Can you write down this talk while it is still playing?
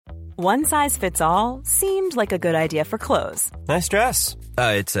One size fits all seemed like a good idea for clothes. Nice dress.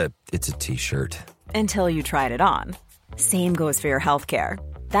 It's a t-shirt. Until you tried it on. Same goes for your healthcare.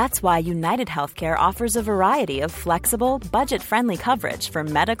 That's why United Healthcare offers a variety of flexible, budget-friendly coverage for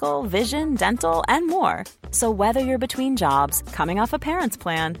medical, vision, dental, and more. So whether you're between jobs, coming off a parent's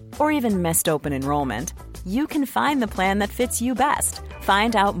plan, or even missed open enrollment, you can find the plan that fits you best.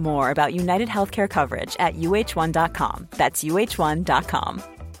 Find out more about United Healthcare coverage at uh1.com. That's uh1.com.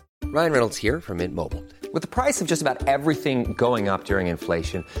 Ryan Reynolds here from Mint Mobile. With the price of just about everything going up during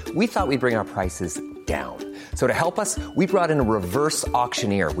inflation, we thought we'd bring our prices down. So to help us, we brought in a reverse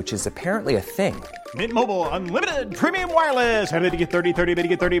auctioneer, which is apparently a thing. Mint Mobile Unlimited Premium Wireless. How to get 30, 30, bit to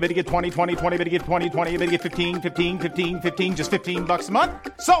get 30, bit to get 20, 20, 20, bit to get 20, 20, bit to get 15, 15, 15, 15, just $15 a month?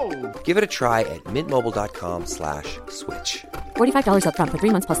 Sold! Give it a try at mintmobile.com/switch. $45 up front for 3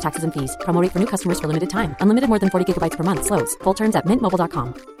 months plus taxes and fees. Promo rate for new customers for limited time. Unlimited more than 40 gigabytes per month. Slows full terms at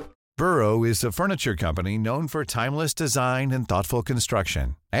mintmobile.com. Burrow is a furniture company known for timeless design and thoughtful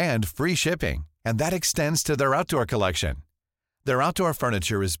construction and free shipping, and that extends to their outdoor collection. Their outdoor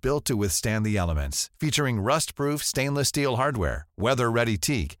furniture is built to withstand the elements, featuring rust-proof stainless steel hardware, weather-ready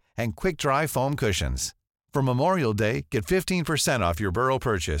teak, and quick-dry foam cushions. For Memorial Day, get 15% off your Burrow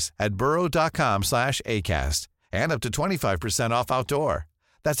purchase at burrow.com/acast, and up to 25% off outdoor.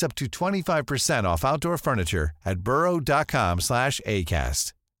 That's up to 25% off outdoor furniture at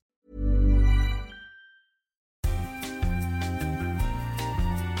burrow.com/acast.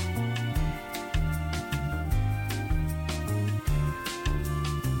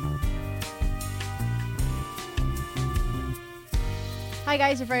 Hi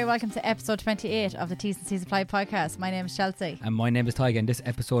guys, you're very welcome to episode 28 of the T's and C's Apply podcast. My name is Chelsea. And my name is Tyga, and this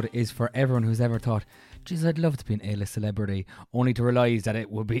episode is for everyone who's ever thought, geez, I'd love to be an A-list celebrity, only to realise that it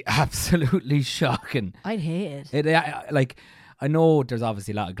would be absolutely shocking. I'd hate it. I know there's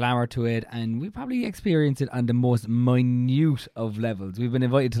obviously a lot of glamour to it, and we probably experience it on the most minute of levels. We've been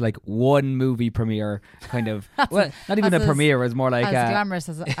invited to like one movie premiere, kind of. Well, not even a premiere. It's more like as glamorous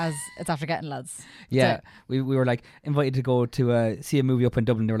as it's after getting, lads. Yeah, we were like invited to go to see a movie up in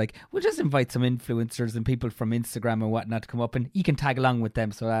Dublin. They were like, we'll just invite some influencers and people from Instagram and whatnot to come up, and you can tag along with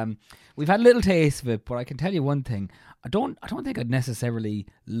them. So we've had a little taste of it, but I can tell you one thing: I don't think I'd necessarily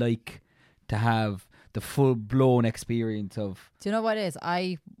like to have the full-blown experience of... Do you know what it is?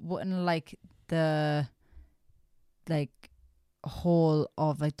 I wouldn't like the whole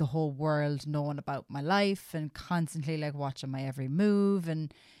of like the whole world knowing about my life and constantly like watching my every move,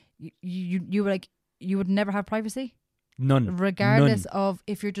 and you would never have privacy. None. Regardless of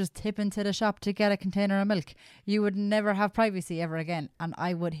if you're just tipping to the shop to get a container of milk, you would never have privacy ever again, and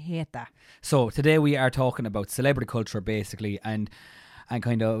I would hate that. So today we are talking about celebrity culture basically, and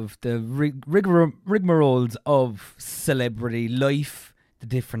kind of the rigmaroles of celebrity life, the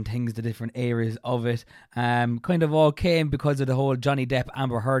different things, the different areas of it. Kind of all came because of the whole Johnny Depp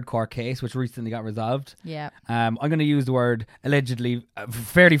Amber Heard court case, which recently got resolved. Yeah. I'm going to use the word allegedly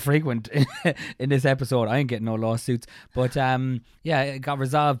fairly frequent in this episode. I ain't getting no lawsuits, but yeah, it got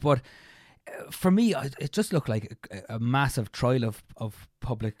resolved. But for me, it just looked like a massive trial of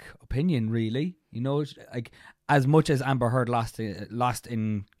public opinion, really. You know, like as much as Amber Heard lost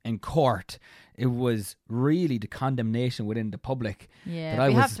in court, it was really the condemnation within the public that I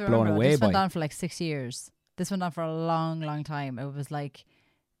was blown away by. This went on for like 6 years. This went on for a long, long time. It was like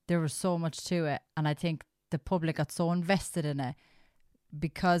there was so much to it, and I think the public got so invested in it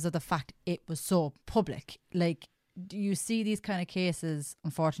because of the fact it was so public. Like, you see these kind of cases,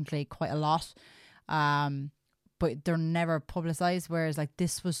 unfortunately, quite a lot. But they're never publicised, whereas like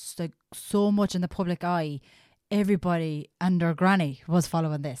this was like so much in the public eye. Everybody and their granny was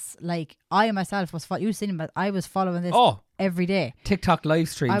following this. Like I myself was you've seen it, but I was following this every day. TikTok live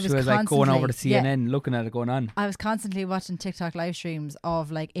streams. She was like going over to CNN, looking at it going on. I was constantly watching TikTok live streams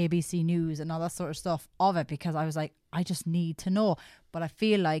of like ABC News and all that sort of stuff of it, because I was like, I just need to know. But I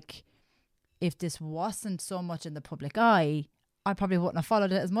feel like if this wasn't so much in the public eye, I probably wouldn't have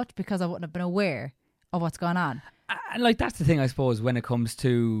followed it as much, because I wouldn't have been aware of what's going on. And like that's the thing, I suppose, when it comes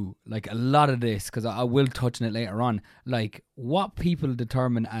to like a lot of this, because I will touch on it later on, like what people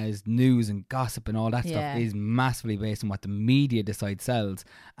determine as news and gossip and all that stuff is massively based on what the media decides sells.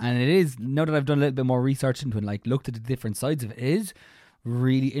 And it is, now that I've done a little bit more research into it, like looked at the different sides of it, it is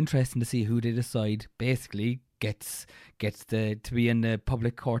really interesting to see who they decide basically gets to be in the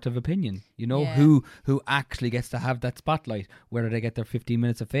public court of opinion. You know, who actually gets to have that spotlight, whether they get their 15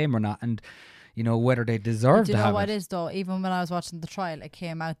 minutes of fame or not, and you know, whether they deserve to have it. Do you know what it is though? Even when I was watching the trial, it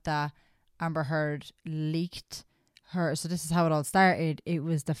came out that Amber Heard leaked her. So this is how it all started. It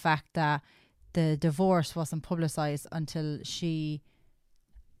was the fact that the divorce wasn't publicised until she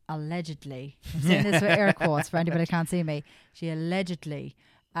allegedly, I'm saying this with air quotes for anybody who can't see me, she allegedly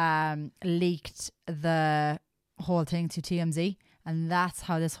leaked the whole thing to TMZ, and that's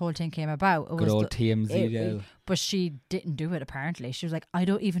how this whole thing came about. Good old TMZ. But she didn't do it, apparently. She was like, I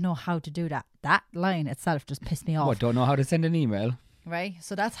don't even know how to do that. That line itself just pissed me off. What, don't know how to send an email? Right,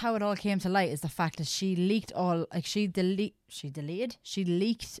 so that's how it all came to light, is the fact that she leaked all, like she leaked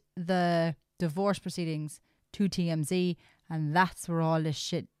the divorce proceedings to TMZ, and that's where all this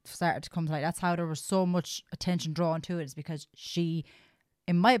shit started to come to light. That's how there was so much attention drawn to it, is because she,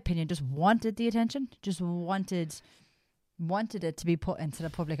 in my opinion, just wanted the attention, just wanted it to be put into the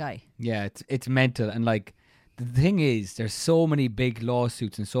public eye. Yeah, it's mental. And like, the thing is, there's so many big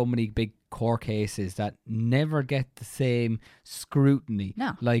lawsuits and so many big court cases that never get the same scrutiny.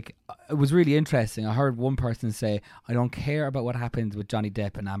 No. Like, it was really interesting. I heard one person say, I don't care about what happens with Johnny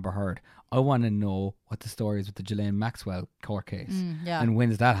Depp and Amber Heard. I want to know what the story is with the Ghislaine Maxwell court case. Yeah. And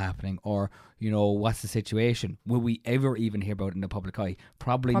when is that happening? Or, you know, what's the situation? Will we ever even hear about it in the public eye?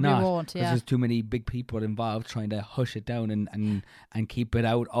 Probably not. Won't, because there's too many big people involved trying to hush it down and keep it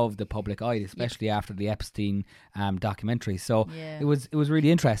out of the public eye, especially after the Epstein documentary. So it was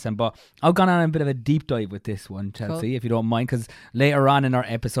really interesting. But I've gone on a bit of a deep dive with this one, Chelsea, if you don't mind, because later on in our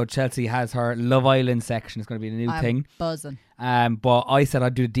episode, Chelsea has her Love Island section. It's going to be a new thing. Buzzing. But I said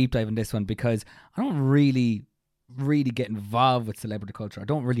I'd do a deep dive in this one because I don't really get involved with celebrity culture. I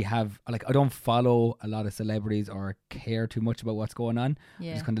don't really have, like, I don't follow a lot of celebrities or care too much about what's going on.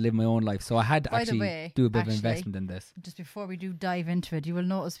 Yeah. I'm just going to live my own life. So I had to do a bit of investment in this. Just before we do dive into it, you will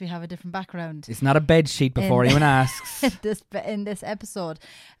notice we have a different background. It's not a bed sheet before anyone asks. in this episode,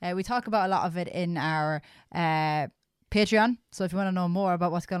 we talk about a lot of it in our Patreon. So if you want to know more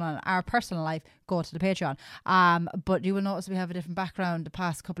about what's going on in our personal life, go to the Patreon. But you will notice we have a different background the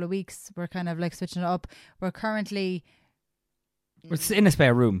past couple of weeks. We're kind of like switching it up. We're in a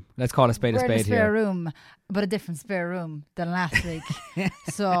spare room. Let's call a spade a spade here. We're in a spare room, but a different spare room than last week.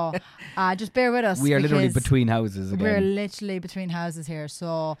 So just bear with us. We are literally between houses again. We're literally between houses here.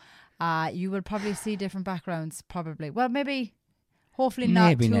 So you will probably see different backgrounds, probably. Well, maybe... Hopefully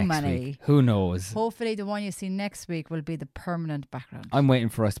not too many. Week. Who knows? Hopefully the one you see next week will be the permanent background. I'm waiting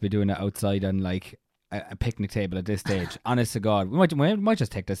for us to be doing it outside on like a picnic table at this stage. Honest to God, we might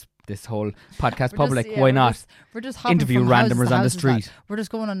just take this whole podcast public. Why not? We're just interview randomers on the street. We're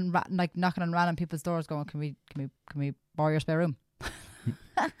just going and like knocking on random people's doors, going, "Can we borrow your spare room?"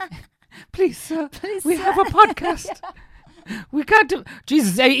 Please, sir. We have a podcast. Yeah. We can't do...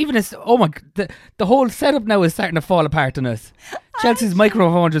 Jesus, even as... Oh my... The whole setup now is starting to fall apart on us. Chelsea's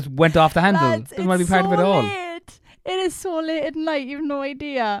microphone just went off the handle. Doesn't want to be part of it all. It is so late at night. You've no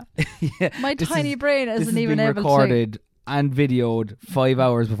idea. My tiny brain isn't even able to... This has been recorded and videoed 5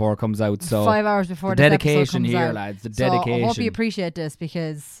 hours before it comes out. So 5 hours before the this dedication here, out. Lads. The dedication. So I hope you appreciate this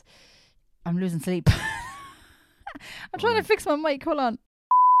because I'm losing sleep. I'm trying to fix my mic. Hold on.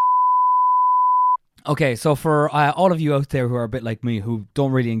 Okay, so for all of you out there who are a bit like me, who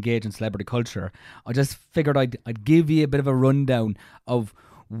don't really engage in celebrity culture, I just figured I'd give you a bit of a rundown of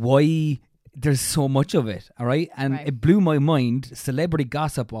why there's so much of it, all right? And it blew my mind. Celebrity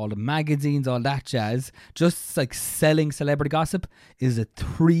gossip, all the magazines, all that jazz, just like selling celebrity gossip is a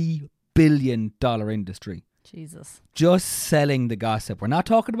 $3 billion industry. Jesus. Just selling the gossip. We're not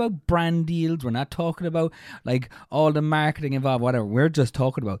talking about brand deals. We're not talking about like all the marketing involved, whatever. We're just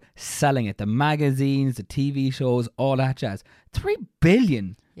talking about selling it. The magazines, the TV shows, all that jazz. $3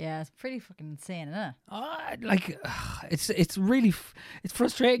 billion. Yeah, it's pretty fucking insane, isn't it? It's really it's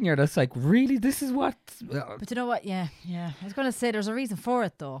frustrating. You're just like, really, this is what. But you know what? Yeah. I was going to say there's a reason for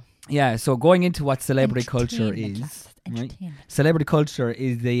it though. Yeah. So going into what celebrity culture is. Right? Celebrity culture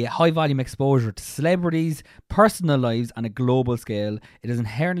is the high volume exposure to celebrities' personal lives on a global scale. It is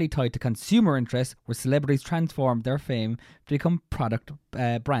inherently tied to consumer interests, where celebrities transform their fame to become product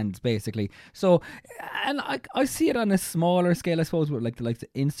brands, basically. So, and I see it on a smaller scale, I suppose, with like the likes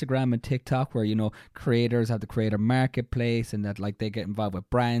of Instagram and TikTok, where, you know, creators have the creator marketplace and that like they get involved with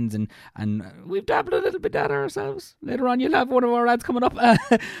brands, and we've dabbled a little bit at ourselves. Later on, you'll have one of our ads coming up.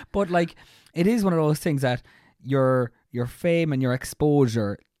 But like, it is one of those things that your fame and your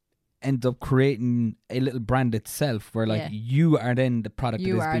exposure end up creating a little brand itself, where like you are then the product that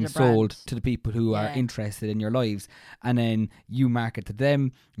is being sold to the people who are interested in your lives, and then you market to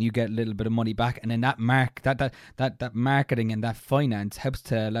them, you get a little bit of money back, and then that marketing and that finance helps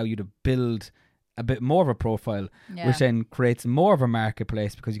to allow you to build a bit more of a profile, which then creates more of a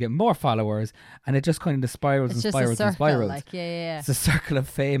marketplace because you get more followers, and it just kind of spirals and spirals and spirals. Like, It's a circle of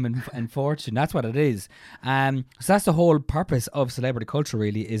fame and fortune. That's what it is. So that's the whole purpose of celebrity culture,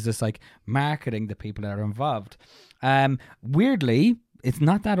 really, is just like marketing the people that are involved. Weirdly, It's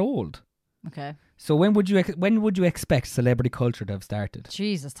not that old. Okay. So when would you expect celebrity culture to have started?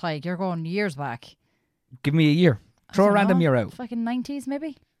 Jesus, Tyke, you're going years back. Give me a year. Throw a random year out. Fucking 90s,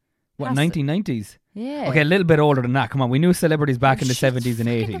 maybe? What, 1990s? Yeah. Okay, a little bit older than that. Come on, we knew celebrities back in the 70s and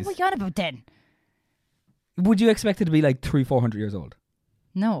 80s. What are you on about then? Would you expect it to be like 300-400 years old?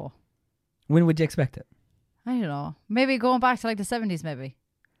 No. When would you expect it? I don't know. Maybe going back to like the 70s, maybe.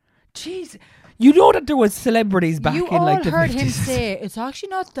 Jeez. You know that there was celebrities back you in like the 50s. You all heard him say, it's actually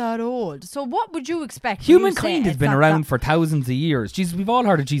not that old. So what would you expect? Humankind has been around for thousands of years. Jesus, we've all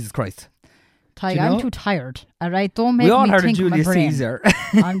heard of Jesus Christ. Tyke, I'm too tired. All right, don't make me think. We all heard of Julius Caesar.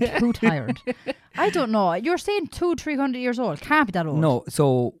 I'm too tired. I don't know. You're saying 200-300 years old. Can't be that old. No.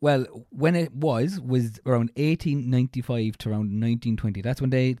 So, well, when it was around 1895 to around 1920. That's when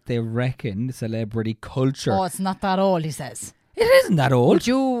they reckon celebrity culture. Oh, it's not that old, he says. It isn't that old.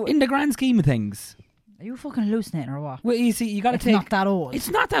 In the grand scheme of things. Are you fucking hallucinating or what? Well, you see, you got to take... It's not that old. It's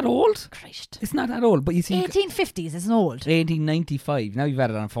not that old. Christ. It's not that old, but you see... 1850s isn't old. 1895. Now you've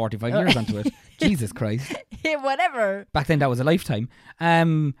added on 45 years onto it. Jesus Christ. Yeah, whatever. Back then that was a lifetime.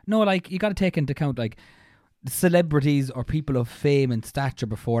 No, like, you got to take into account, like, celebrities or people of fame and stature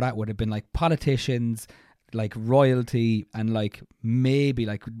before that would have been, like, politicians, like, royalty, and, like, maybe,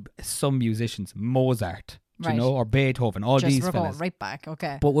 like, some musicians. Mozart. Right. You know, or Beethoven, all these fellas. Right back,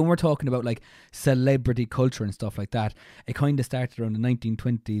 okay. But when we're talking about like celebrity culture and stuff like that, it kind of started around the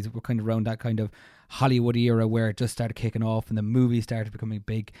 1920s. We're kind of around that kind of Hollywood era where it just started kicking off and the movies started becoming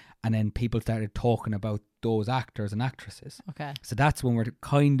big, and then people started talking about those actors and actresses. Okay. So that's when we're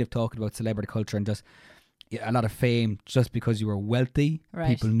kind of talking about celebrity culture and just a lot of fame just because you were wealthy. Right.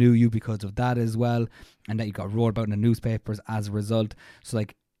 People knew you because of that as well, and that you got wrote about in the newspapers as a result. So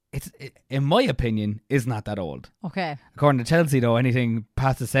like, in my opinion, is not that old. Okay. According to Chelsea, though, anything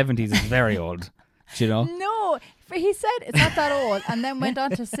past the 70s is very old. Do you know? No, he said it's not that old, and then went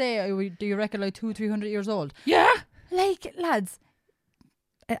on to say, "Do you reckon like 200-300 years old?" Yeah. Like, lads,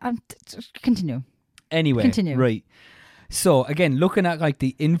 continue. Anyway, continue. Right. So again, looking at like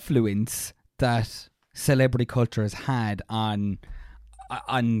the influence that celebrity culture has had on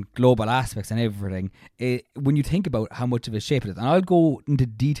global aspects and everything, when you think about how much of a shape it is, and I'll go into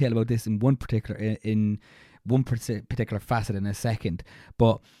detail about this in one particular facet in a second,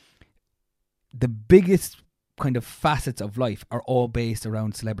 but the biggest kind of facets of life are all based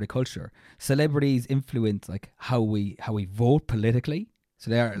around celebrity culture. Celebrities influence like how we vote politically. So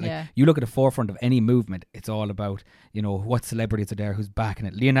they are like, you look at the forefront of any movement, it's all about, you know, what celebrities are there, who's backing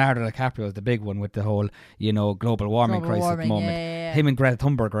it. Leonardo DiCaprio is the big one with the whole, you know, global warming crisis at the moment. Yeah. Him and Greta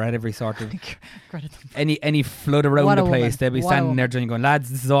Thunberg are at every sort of any flood around the place. They'll be standing there going,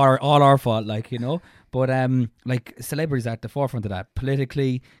 lads, this is all our fault, like, you know. But like celebrities are at the forefront of that,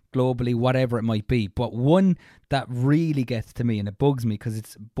 politically, globally, whatever it might be. But one that really gets to me, and it bugs me because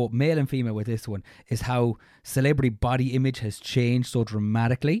it's both male and female with this one, is how celebrity body image has changed so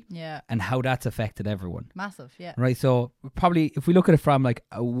dramatically. Yeah. And how that's affected everyone. Massive, yeah. Right, so probably if we look at it from like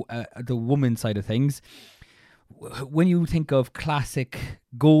the woman side of things, when you think of classic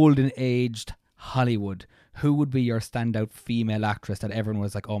golden aged Hollywood, who would be your standout female actress that everyone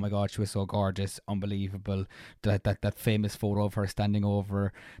was like, oh my god, she was so gorgeous, unbelievable, that famous photo of her standing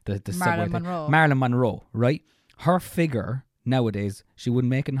over the subway thing. Marilyn Monroe, right? Her figure nowadays, she wouldn't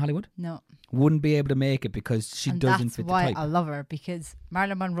make it in Hollywood. No. Wouldn't be able to make it because she doesn't fit the type. That's why I love her, because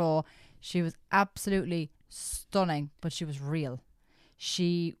Marilyn Monroe, she was absolutely stunning, but she was real.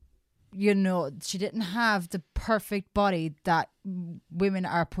 She, you know, she didn't have the perfect body that women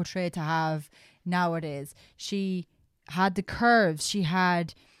are portrayed to have nowadays. She had the curves, she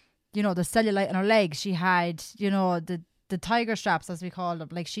had, you know, the cellulite in her legs, she had, you know, the tiger straps, as we call them,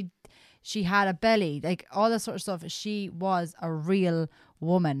 like she had a belly, like all that sort of stuff. She was a real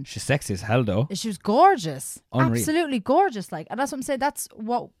woman. She's sexy as hell though. She was gorgeous. Unreal. Absolutely gorgeous, like, and that's what I'm saying, that's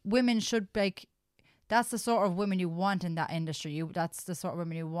what women should, like, that's the sort of women you want in that industry. That's the sort of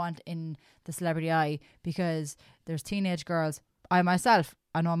women you want in the celebrity eye, because there's teenage girls. I myself,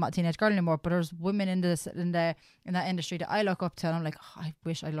 I know I'm not a teenage girl anymore, but there's women in that industry that I look up to, and I'm like, oh, I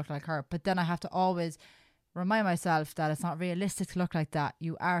wish I looked like her. But then I have to always remind myself that it's not realistic to look like that.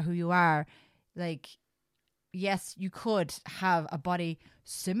 You are who you are. Like, yes, you could have a body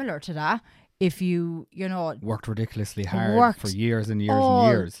similar to that if you know, worked ridiculously hard for years and years and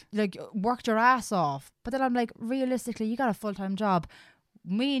years. Like, worked your ass off. But then I'm like, realistically, you got a full-time job.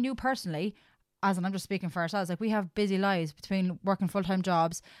 Me and you personally, as in I'm just speaking for ourselves, like, we have busy lives between working full-time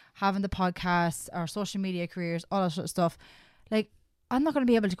jobs, having the podcasts, our social media careers, all that sort of stuff. Like, I'm not going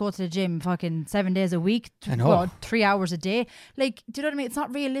to be able to go to the gym fucking 7 days a week, 3 hours a day. Like, do you know what I mean? It's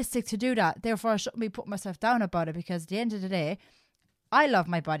not realistic to do that. Therefore, I shouldn't be putting myself down about it, because at the end of the day, I love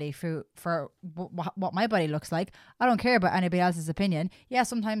my body for what my body looks like. I don't care about anybody else's opinion. Yeah,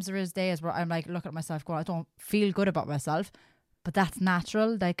 sometimes there is days where I'm like, look at myself going, I don't feel good about myself. But that's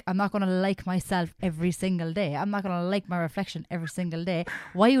natural. Like, I'm not going to like myself every single day. I'm not going to like my reflection every single day.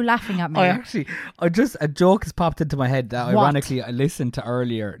 Why are you laughing at me? A joke has popped into my head that ironically I listened to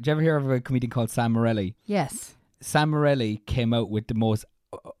earlier. Did you ever hear of a comedian called Sam Morelli? Yes. Sam Morelli came out with the most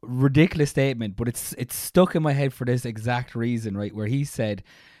ridiculous statement, but it's stuck in my head for this exact reason, right? Where he said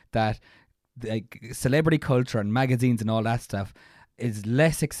that like celebrity culture and magazines and all that stuff is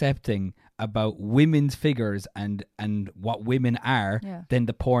less accepting about women's figures and what women are than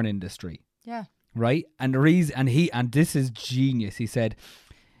the porn industry. Yeah. Right? And the reason, and this is genius. He said,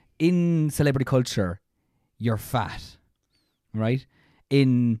 in celebrity culture, you're fat, right?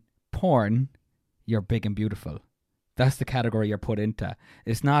 In porn, you're big and beautiful. That's the category you're put into.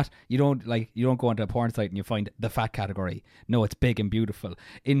 It's not, you don't go onto a porn site and you find the fat category. No, it's big and beautiful.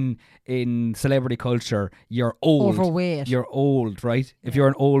 In celebrity culture, you're old. Overweight. You're old, right? If you're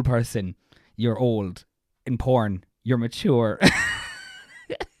an old person, you're old. In porn, you're mature.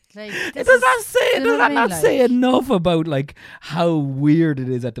 Like, It does not say enough about like how weird it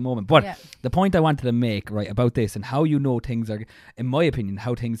is at the moment. But the point I wanted to make, right, about this and how things are, in my opinion,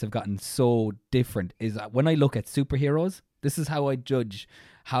 how things have gotten so different is that when I look at superheroes, this is how I judge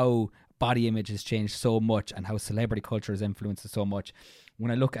how body image has changed so much and how celebrity culture has influenced it so much.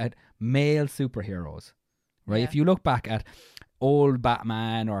 When I look at male superheroes, right, if you look back at old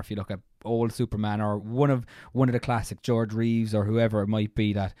Batman, or if you look at old Superman, or one of the classic George Reeves or whoever it might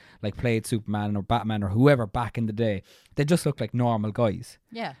be that like played Superman or Batman or whoever back in the day, they just look like normal guys.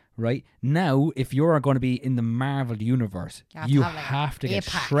 Yeah. Right? Now, if you're going to be in the Marvel universe, you have to get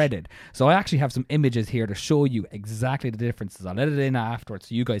shredded. So I actually have some images here to show you exactly the differences. I'll edit it in afterwards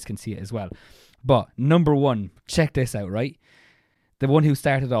so you guys can see it as well. But number one, check this out, right? The one who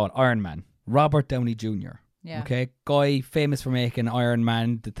started all, Iron Man, Robert Downey Jr. Yeah. Okay, guy famous for making Iron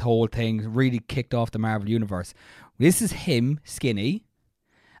Man, the whole thing, really kicked off the Marvel universe. This is him skinny,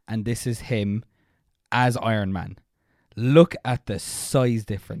 and this is him as Iron Man. Look at the size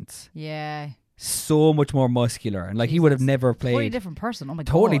difference. Yeah. So much more muscular, and like Jesus. He would have never played. Totally different person. Oh my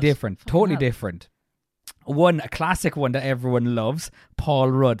god. Totally different. Totally hell. different. A classic one that everyone loves, Paul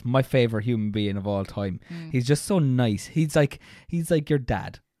Rudd, my favorite human being of all time. He's just so nice. He's like your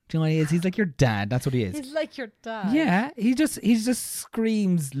dad. Do you know what he is? He's like your dad. That's what he is. He's like your dad. Yeah, he just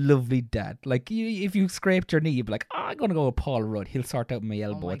screams lovely dad. Like if you scraped your knee, you'd be like, I'm gonna go with Paul Rudd. He'll sort out my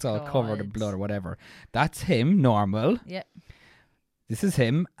elbow. It's all covered in blood or whatever. That's him, normal. Yeah. This is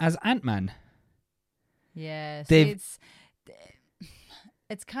him as Ant-Man. Yeah. It's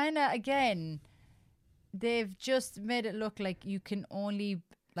kind of, again, they've just made it look like you can only,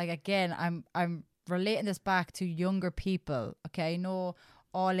 like, again, I'm relating this back to younger people. Okay, no.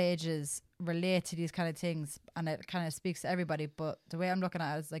 All ages relate to these kind of things, and it kind of speaks to everybody. But the way I'm looking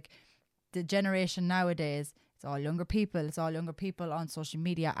at it is like the generation nowadays, it's all younger people. It's all younger people on social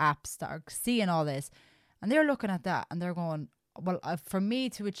media apps that are seeing all this, and they're looking at that and they're going, well, for me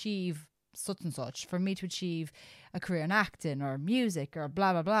to achieve such and such, for me to achieve a career in acting or music or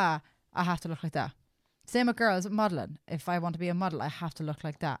blah, blah, blah, I have to look like that. Same with girls modelling. If I want to be a model, I have to look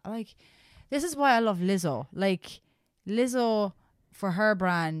like that. Like, this is why I love Lizzo. Like, Lizzo, for her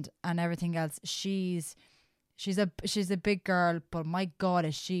brand and everything else, she's a big girl, but my god,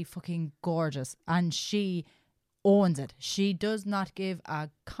 is she fucking gorgeous, and she owns it. She does not give a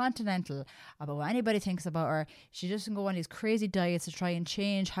continental about what anybody thinks about her. She doesn't go on these crazy diets to try and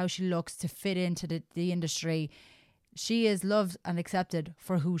change how she looks to fit into the industry. She is loved and accepted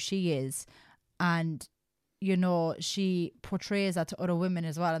for who she is, and you know, she portrays that to other women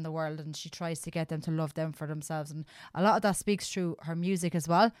as well in the world, and she tries to get them to love them for themselves. And a lot of that speaks through her music as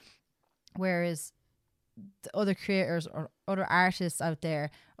well. Whereas the other creators or other artists out there,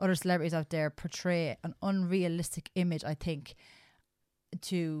 other celebrities out there portray an unrealistic image, I think,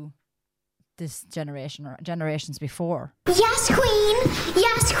 to this generation or generations before. Yes, queen!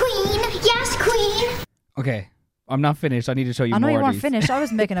 Yes, queen! Yes, queen! Okay. I'm not finished. I need to show you more. I know you of weren't these. finished. I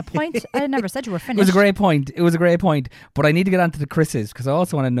was making a point. I never said you were finished. It was a great point. But I need to get onto the Chris's because I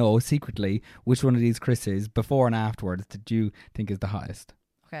also want to know secretly which one of these Chris's, before and afterwards, did you think is the hottest?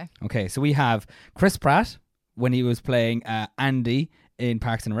 Okay. Okay, so we have Chris Pratt when he was playing Andy in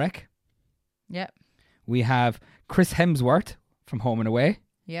Parks and Rec. Yep. We have Chris Hemsworth from Home and Away.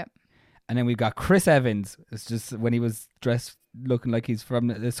 Yep. And then we've got Chris Evans. It's just when he was dressed looking like he's from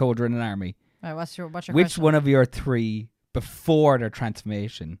a soldier in an army. Right, what's your Which question? one of your three before their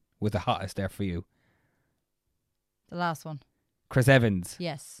transformation was the hottest there for you? The last one. Chris Evans.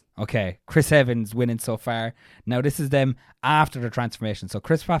 Yes. Okay, Chris Evans winning so far. Now this is them after the transformation. So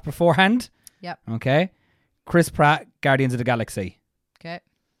Chris Pratt beforehand. Yep. Okay. Chris Pratt, Guardians of the Galaxy. Okay.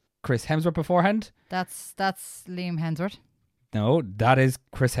 Chris Hemsworth beforehand. That's Liam Hemsworth. No, that is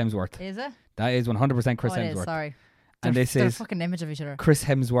Chris Hemsworth. Is it? That is 100% Chris it Hemsworth. is, sorry. And this they're is a fucking image of each other. Chris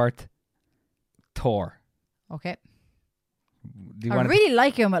Hemsworth, Thor. Okay. Do you I wanna really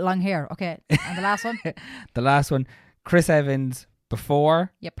like him with long hair. Okay. And the last one? The last one, Chris Evans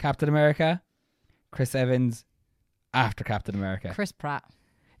before Yep. Captain America. Chris Evans after Captain America. Chris Pratt.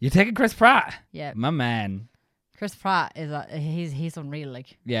 You taking Chris Pratt? Yeah. My man. Chris Pratt is he's unreal.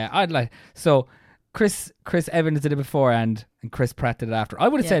 Like, Yeah, I'd like so. Chris Evans did it before and Chris Pratt did it after. I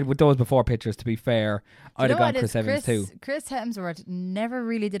would have Yeah. said with those before pictures, to be fair, I'd have gone Chris Evans too. Chris Hemsworth never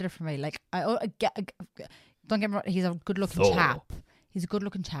really did it for me. Like, don't get me wrong, he's a good looking Thor. chap. He's a good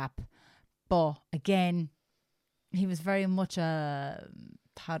looking chap, but again, he was very much a,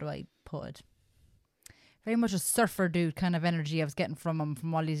 how do I put it? Very much a surfer dude kind of energy I was getting from him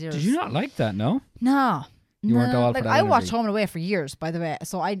from all these years. Did you not like that? No. No. You weren't all for like that I watched energy. Home and Away for years, by the way.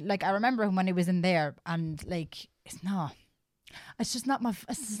 So I remember him when he was in there, and like it's just not my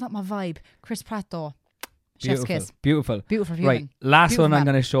vibe. Chris Pratt though, chef's kiss, Beautiful. beautiful Right, human. last Beautiful one I'm man.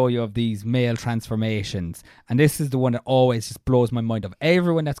 going to show you of these male transformations, and this is the one that always just blows my mind of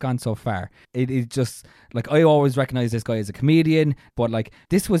everyone that's gone so far. It is just like I always recognize this guy as a comedian, but like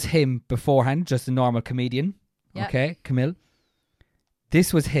this was him beforehand, just a normal comedian. Yeah. Okay, Camille.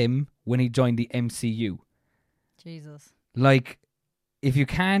 This was him when he joined the MCU. Jesus. Like, if you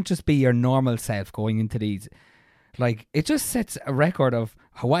can't just be your normal self going into these, like, it just sets a record of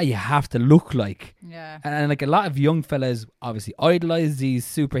what you have to look like. Yeah. And like a lot of young fellas obviously idolize these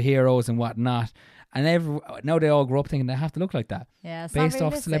superheroes and whatnot. And now they all grow up thinking they have to look like that. Yeah, it's based not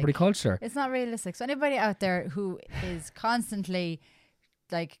off realistic. celebrity culture. It's not realistic. So anybody out there who is constantly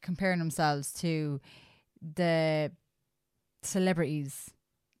like comparing themselves to the celebrities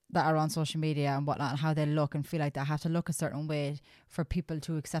that are on social media and whatnot, and how they look and feel like they have to look a certain way for people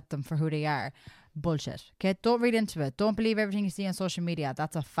to accept them for who they are, bullshit. Okay, don't read into it. Don't believe everything you see on social media.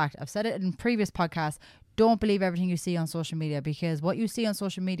 That's a fact. I've said it in previous podcasts. Don't believe everything you see on social media, because what you see on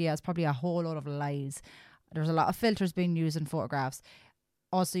social media is probably a whole lot of lies. There's a lot of filters being used in photographs.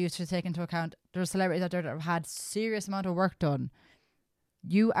 Also, you should take into account there's celebrities out there that have had serious amount of work done.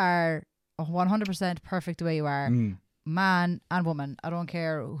 You are 100% perfect the way you are. Man and woman, I don't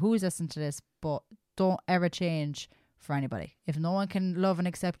care who's listening to this, but don't ever change for anybody. If no one can love and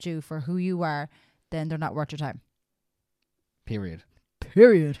accept you for who you are, then they're not worth your time. Period.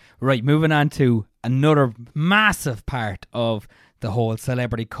 Right, moving on to another massive part of the whole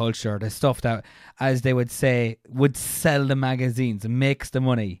celebrity culture, the stuff that, as they would say, would sell the magazines and makes the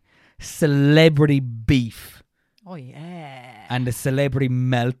money. Celebrity beef. Oh yeah. And the celebrity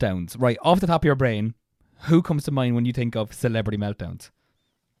meltdowns. Right, off the top of your brain, who comes to mind when you think of celebrity meltdowns?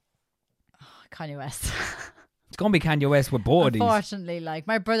 Kanye West. It's going to be Kanye West with both of these. Unfortunately, like,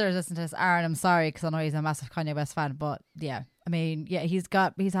 my brother is listening to this, Aaron, I'm sorry, because I know he's a massive Kanye West fan, but yeah, I mean, yeah, he's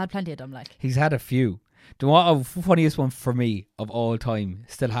had plenty of them, like. He's had a few. Do you know what the funniest one for me of all time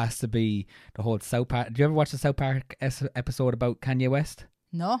still has to be the whole South Park? Did you ever watch the South Park episode about Kanye West?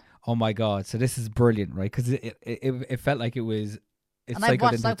 No. Oh my God. So this is brilliant, right? Because it felt like it was... It's And I've cycled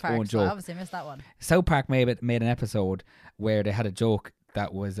watched into South its own Park, so joke. I obviously missed that one. South Park made an episode where they had a joke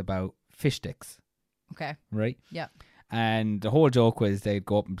that was about fish sticks, Okay. right? Yeah. And the whole joke was they'd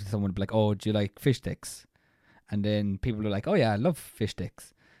go up to someone and be like, "Oh, do you like fish sticks?" And then people were like, "Oh yeah, I love fish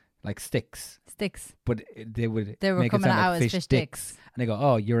sticks, like sticks." Sticks. But they would They were make it coming sound out like as fish sticks. And they go,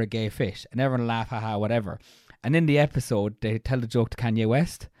 "Oh, you're a gay fish," and everyone laugh, haha, whatever. And in the episode, they tell the joke to Kanye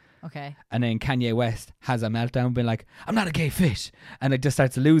West. Okay. And then Kanye West has a meltdown being like, "I'm not a gay fish," and it just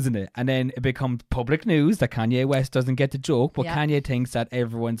starts losing it. And then it becomes public news that Kanye West doesn't get the joke, but Yeah. Kanye thinks that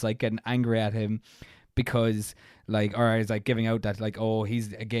everyone's like getting angry at him because like, or is like giving out that like, oh,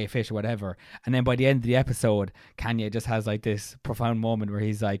 he's a gay fish or whatever. And then by the end of the episode, Kanye just has like this profound moment where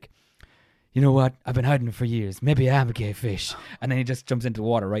he's like, "You know what? I've been hiding it for years. Maybe I am a gay fish." And then he just jumps into the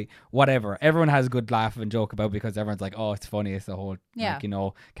water, right? Whatever. Everyone has a good laugh and joke about it because everyone's like, "Oh, it's funny." It's the whole, Yeah. like, you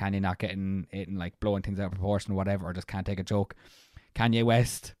know, Kanye not getting it and like blowing things out of proportion or whatever, or just can't take a joke. Kanye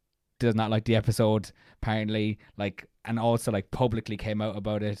West does not like the episode, apparently, like, and also like publicly came out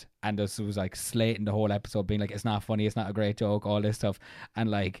about it and just was like slating the whole episode, being like, "It's not funny, it's not a great joke," all this stuff. And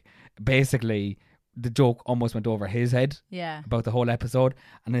like, basically, the joke almost went over his head. Yeah. About the whole episode,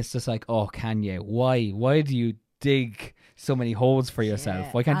 and it's just like, oh, Kanye, why do you dig so many holes for yourself?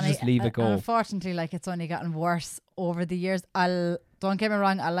 Yeah. Why can't you And just leave it go? And unfortunately, like, it's only gotten worse over the years. Don't get me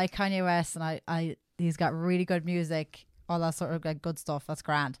wrong, I like Kanye West, and I he's got really good music. all that sort of like good stuff. That's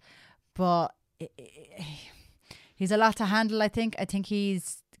grand. But he's a lot to handle, I think. I think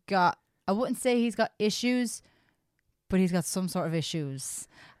he's got, I wouldn't say he's got issues, but he's got some sort of issues.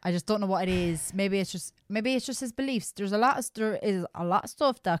 I just don't know what it is. Maybe it's just his beliefs. There is a lot of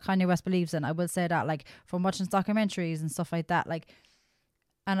stuff that Kanye West believes in. I will say that, like, from watching documentaries and stuff like that, like,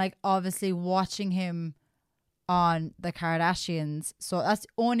 and like obviously watching him on the Kardashians. So that's the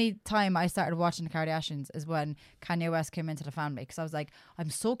only time I started watching the Kardashians is when Kanye West came into the family, because I was like, I'm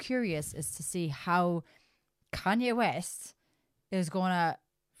so curious as to see how Kanye West is gonna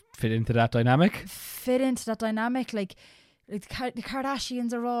fit into that dynamic. Like the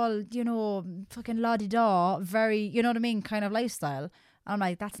Kardashians are all, you know, fucking la-di-da, very, you know what I mean, kind of lifestyle. And I'm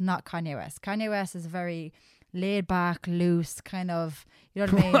like, that's not Kanye West. Kanye West is very laid back, loose, kind of, you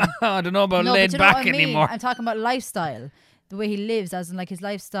know what I mean? I don't know about laid back anymore. I'm talking about lifestyle, the way he lives, as in like his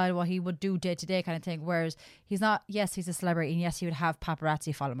lifestyle, what he would do day to day kind of thing. Whereas he's not, yes, he's a celebrity, and yes, he would have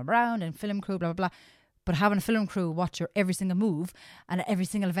paparazzi follow him around and film crew, blah, blah, blah. But having a film crew watch your every single move and every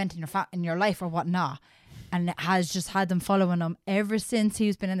single event in your life or whatnot, and it has just had them following him ever since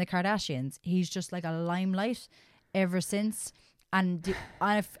he's been in the Kardashians. He's just like a limelight ever since. And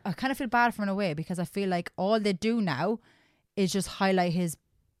I kind of feel bad for him in a way, because I feel like all they do now is just highlight his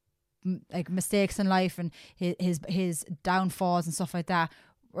like mistakes in life and his downfalls and stuff like that.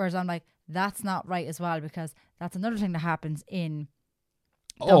 Whereas I'm like, that's not right as well, because that's another thing that happens in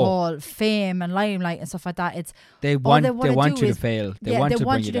the whole fame and limelight and stuff like that. It's they want you to fail. They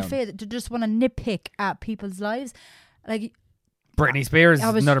want you to fail. They just want to nitpick at people's lives. Like Britney Spears is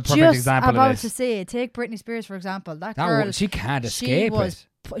another perfect example of this. I was about to say, take Britney Spears for example. That girl, she can't escape it.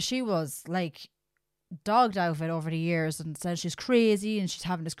 She was like dogged out of it over the years and said she's crazy and she's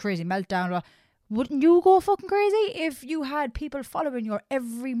having this crazy meltdown. Wouldn't you go fucking crazy if you had people following your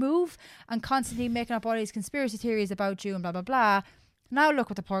every move and constantly making up all these conspiracy theories about you and blah blah blah? Now look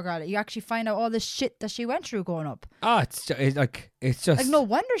what the poor girl. You actually find out all the shit that she went through growing up. Oh, it's just like no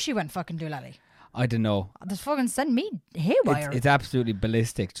wonder she went fucking doolally. I don't know. Just fucking send me haywire. It's absolutely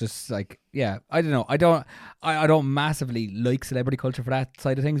ballistic. Just like, yeah, I don't know. I don't massively like celebrity culture for that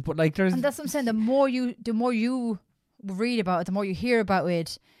side of things, but like there's, and that's what I'm saying. The more you read about it, the more you hear about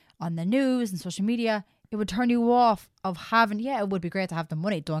it on the news and social media, it would turn you off of having. Yeah, it would be great to have the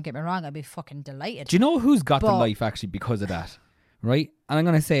money. Don't get me wrong. I'd be fucking delighted. Do you know who's got the life actually because of that? Right? And I'm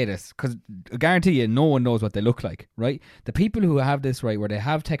going to say this because I guarantee you no one knows what they look like, right? The people who have this, right, where they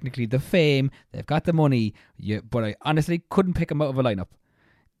have technically the fame, they've got the money, but I honestly couldn't pick them out of a lineup.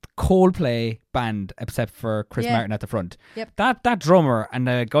 Coldplay band, except for Chris Martin at the front. Yep. That drummer and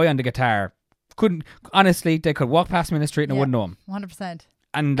the guy on the guitar honestly, they could walk past me in the street and I wouldn't know him. 100%.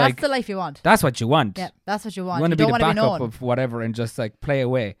 And that's like, the life you want. That's what you want. Yeah, that's what you want. You want to be the backup of whatever and just like play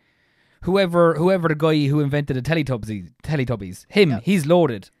away. Whoever the guy who invented the Teletubbies, him, he's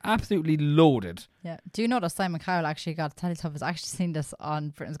loaded. Absolutely loaded. Yeah. Do you know that Simon Cowell actually got Teletubbies? I actually seen this on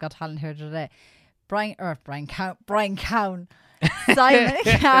Britain's Got Talent here today. Brian Cowan.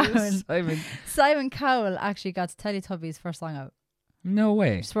 Simon Cowell actually got Teletubbies' first song out. No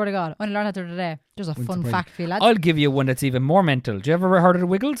way. I swear to God. I only learned that the other day. There's a fun fact for you, lads. I'll give you one that's even more mental. Do you ever heard of the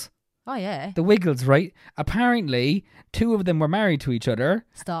Wiggles? Oh, yeah. The Wiggles, right? Apparently, two of them were married to each other.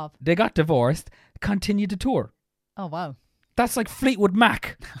 Stop. They got divorced, continued to tour. Oh, wow. That's like Fleetwood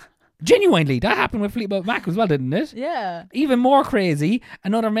Mac. Genuinely, that happened with Fleetwood Mac as well, didn't it? Yeah. Even more crazy,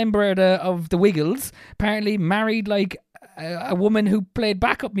 another member of the Wiggles apparently married like a woman who played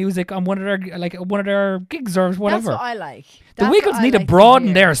backup music on one of their gigs or whatever. That's what I like. The Wiggles need to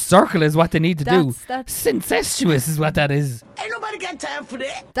broaden their circle is what they need to do. Incestuous is what that is. Ain't nobody got time for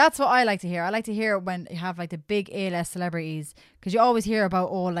that. That's what I like to hear. I like to hear when you have like the big A-list celebrities, because you always hear about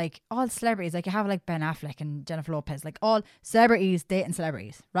all celebrities. Like you have like Ben Affleck and Jennifer Lopez, like all celebrities dating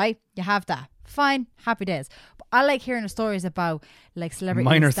celebrities, right? You have that. Fine, happy days. But I like hearing the stories about like celebrities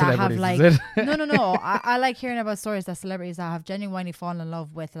minor that have like is it? no. I like hearing about stories that celebrities that have genuinely fallen in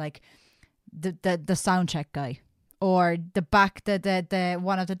love with like the sound check guy, or the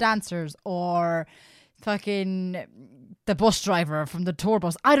one of the dancers, or fucking the bus driver from the tour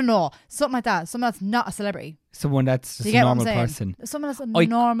bus. I don't know, something like that. Someone that's not a celebrity. Someone that's just a normal person. Someone that's a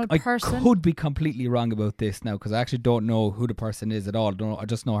normal person. I could be completely wrong about this now because I actually don't know who the person is at all. I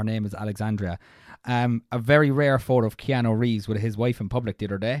just know her name is Alexandria. A very rare photo of Keanu Reeves with his wife in public the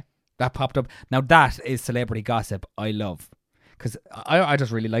other day. That popped up. Now that is celebrity gossip I love. Because I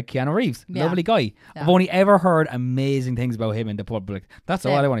just really like Keanu Reeves. Yeah. Lovely guy. Yeah. I've only ever heard amazing things about him in the public. That's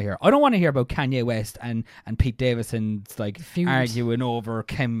all I want to hear. I don't want to hear about Kanye West and Pete Davidson's like arguing over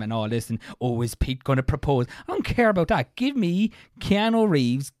Kim and all this and is Pete going to propose? I don't care about that. Give me Keanu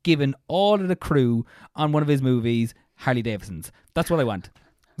Reeves giving all of the crew on one of his movies Harley Davidsons. That's what I want.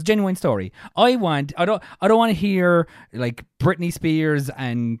 It's a genuine story. I don't want to hear like Britney Spears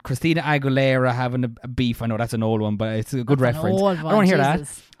and Christina Aguilera having a beef. I know that's an old one, but it's a good reference. I don't want to hear that.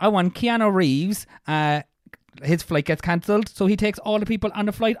 I want Keanu Reeves. His flight gets cancelled, so he takes all the people on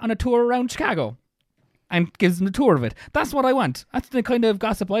the flight on a tour around Chicago and gives them the tour of it. That's what I want. That's the kind of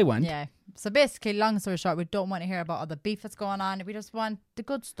gossip I want. Yeah. So basically, long story short, we don't want to hear about all the beef that's going on. We just want the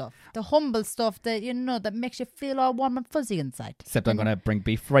good stuff, the humble stuff that, you know, that makes you feel all warm and fuzzy inside. Except I'm going to bring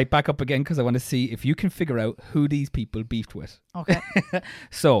beef right back up again because I want to see if you can figure out who these people beefed with. Okay.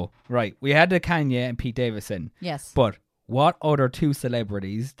 So, right, we had the Kanye and Pete Davidson. Yes. But what other two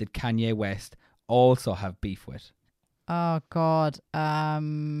celebrities did Kanye West also have beef with? Oh, God.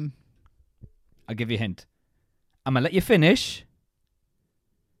 I'll give you a hint. I'm going to let you finish.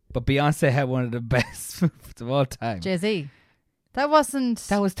 But Beyonce had one of the best moves of all time. Jay-Z. That was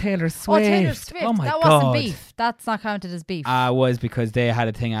Taylor Swift. Oh, Taylor Swift. Oh my God. Wasn't beef. That's not counted as beef. Was because they had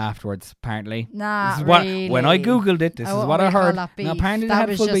a thing afterwards, apparently. Nah, this is really. When I Googled it, this is what I heard. Now, apparently that they had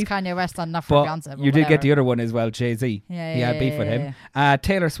was full just beef. Kanye West on Not For But Beyonce. you did get the other one as well, Jay-Z. Yeah, he had beef with him.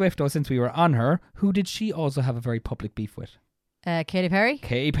 Taylor Swift, though, since we were on her, who did she also have a very public beef with? Katy Perry.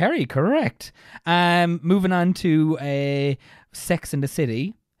 Katy Perry, correct. Moving on to Sex and the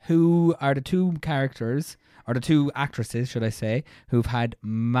City. Who are the two characters, or the two actresses, should I say, who've had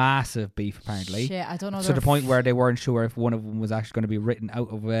massive beef, apparently. Shit, I don't know. To the point where they weren't sure if one of them was actually going to be written out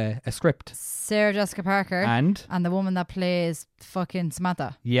of a script. Sarah Jessica Parker. And the woman that plays fucking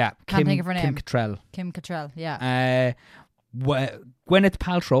Samantha. Yeah. Can't think of her name. Kim Cattrall, yeah. Gwyneth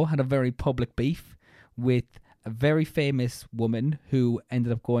Paltrow had a very public beef with a very famous woman who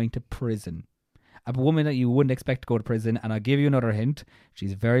ended up going to prison. A woman that you wouldn't expect to go to prison, and I'll give you another hint.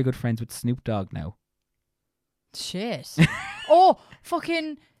 She's very good friends with Snoop Dogg now. Shit. Oh,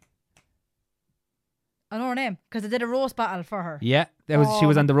 fucking... I know her name, because I did a roast battle for her. Yeah, she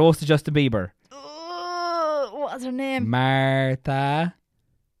was on the roast to Justin Bieber. What was her name? Martha...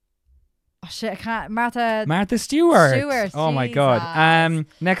 Oh shit, I can't... Martha Stewart. Oh my God.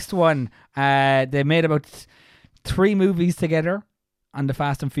 Next one. They made about 3 movies together on the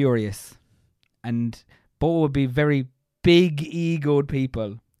Fast and Furious. And both would be very big egoed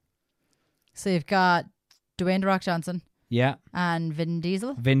people. So you've got Dwayne "The Rock" Johnson. Yeah. And Vin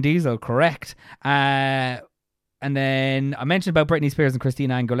Diesel. Vin Diesel, correct. And then I mentioned about Britney Spears and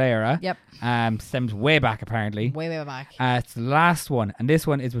Christina Aguilera. Yep. Stems way back, apparently. Way back. It's the last one. And this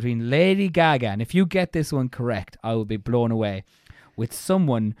one is between Lady Gaga. And if you get this one correct, I will be blown away. With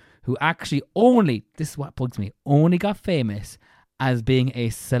someone who actually this is what bugs me, only got famous as being a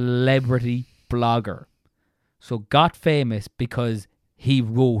celebrity blogger. So got famous because he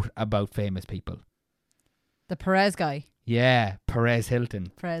wrote about famous people. The Perez guy. Yeah, Perez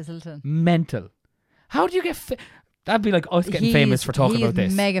Hilton. Mental. How do you get... That'd be like us getting famous for talking about this.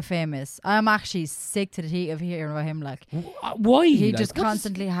 He's mega famous. I'm actually sick to the teeth of hearing about him. Like, why? He just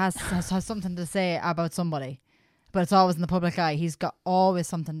constantly has something to say about somebody. But it's always in the public eye. He's got always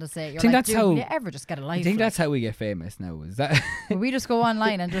something to say. You're like, dude, will you ever just get a life? I think that's how we get famous now. Is that? Well, we just go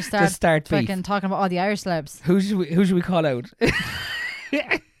online and just start fucking talking about all the Irish celebs. Who should we call out?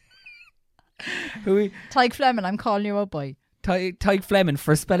 Tyke Fleming, I'm calling you out, boy. Tyke Fleming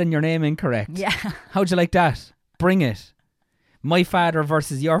for spelling your name incorrect. Yeah. How'd you like that? Bring it. My father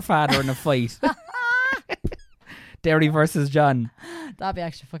versus your father in a fight. Derry versus John. That'd be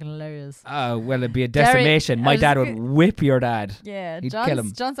actually fucking hilarious. Well, it'd be a decimation. My dad would whip your dad. Yeah, he'd kill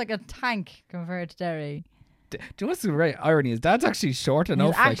him. John's like a tank compared to Derry. Do you know what's the right irony? His dad's actually short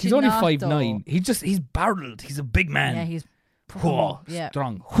enough. He's only 5'9". He's barreled. He's a big man. Yeah, he's strong.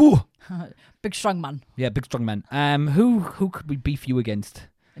 Big strong man. Yeah, big strong man. Who could we beef you against?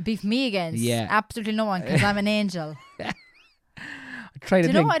 Beef me against? Yeah, absolutely no one, because I'm an angel. Do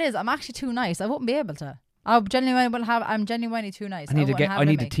you know what it is? I'm actually too nice. I wouldn't be able to. I'm genuinely too nice. I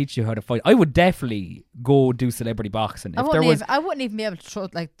need to teach you how to fight. I would definitely go do celebrity boxing. I wouldn't even be able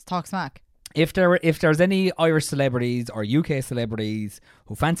to talk smack. If there's any Irish celebrities or UK celebrities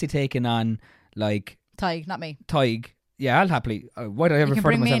who fancy taking on like Tig, not me. Tig, yeah, I'll happily. Why do I ever you can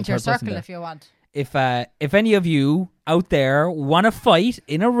bring me into your circle if you want. If any of you out there want to fight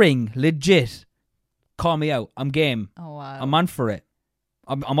in a ring, legit, call me out. I'm game. Oh wow. I'm on for it.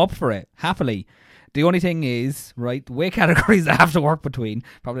 I'm up for it happily. The only thing is, right, the weight categories I have to work between,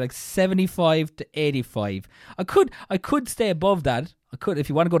 probably like 75 to 85. I could stay above that. I could, if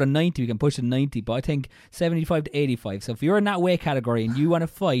you want to go to 90, we can push to 90, but I think 75 to 85. So if you're in that weight category and you want to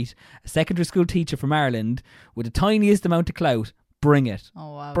fight a secondary school teacher from Ireland with the tiniest amount of clout, bring it.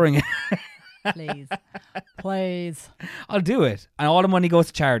 Oh, wow. Bring it. Please. I'll do it. And all the money goes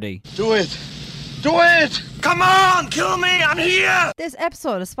to charity. Do it. Do it! Come on, kill me, I'm here! This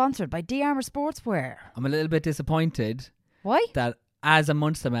episode is sponsored by D-Armour Sportswear. I'm a little bit disappointed. Why? That as a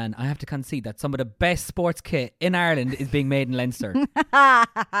Munster man, I have to concede that some of the best sports kit in Ireland is being made in Leinster.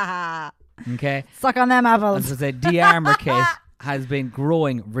 Okay? Suck on them apples. And so the D-Armour kit has been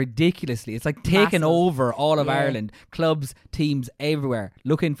growing ridiculously. It's like taking over all of Ireland. Clubs, teams everywhere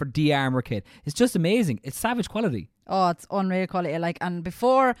looking for D-Armour kit. It's just amazing. It's savage quality. Oh, it's unreal quality. And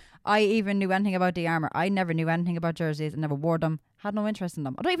before I even knew anything about D-Armour, I never knew anything about jerseys. I never wore them. Had no interest in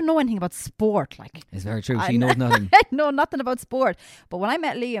them. I don't even know anything about sport. It's very true. She knows nothing. I know nothing about sport. But when I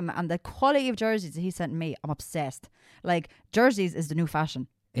met Liam and the quality of jerseys that he sent me, I'm obsessed. Jerseys is the new fashion.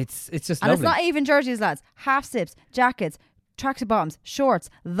 It's just and lovely. It's not even jerseys, lads. Half zips, jackets, tracksuit bottoms, shorts,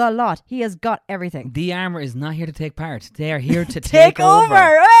 the lot. He has got everything. D-Armour is not here to take part. They are here to take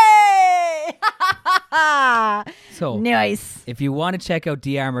over. Hey! So nice. If you want to check out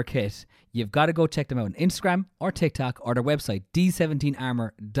D-Armour kit, you've got to go check them out on Instagram or TikTok or their website,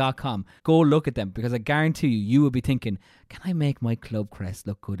 d17armour.com. Go look at them, because I guarantee you will be thinking, can I make my club crest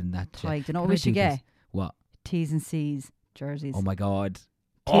look good in that shit? Like, you know what we should get? What? T's and C's jerseys. Oh my God.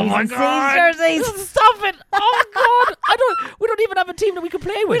 Oh my God. Jerseys. Stop it. Oh my God. We don't even have a team that we can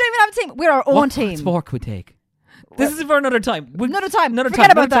play with. We don't even have a team. We're our own team. What sport could we take? This is for another time. Another time.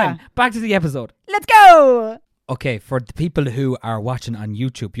 Forget about that. Back to the episode. Let's go. Okay, for the people who are watching on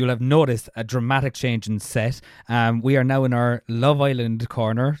YouTube, you'll have noticed a dramatic change in set. We are now in our Love Island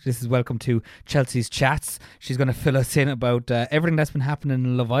corner. This is welcome to Chelsea's Chats. She's going to fill us in about everything that's been happening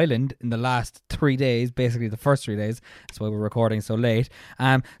in Love Island in the last 3 days, basically the first 3 days. That's why we're recording so late. So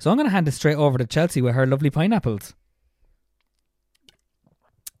I'm going to hand it straight over to Chelsea with her lovely pineapples.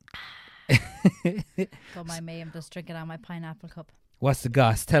 Got my May. I'm just drinking out my pineapple cup. What's the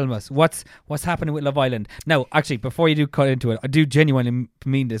goss? Tell us what's happening with Love Island. Now, actually, before you do cut into it, I do genuinely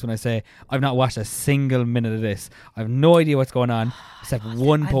mean this when I say I've not watched a single minute of this. I have no idea what's going on except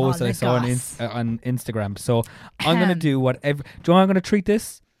one post that I saw on Instagram. So I'm going to do whatever. Do you know how I'm going to treat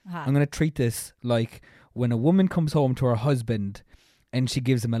this? I'm going to treat this like when a woman comes home to her husband and she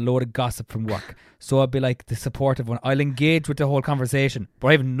gives him a load of gossip from work. So I'll be like the supportive one. I'll engage with the whole conversation, but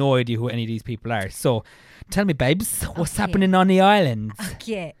I have no idea who any of these people are. So tell me, babes, what's happening on the island?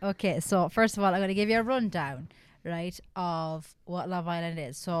 Okay. So first of all, I'm going to give you a rundown, right, of what Love Island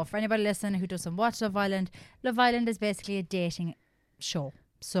is. So for anybody listening who doesn't watch Love Island is basically a dating show.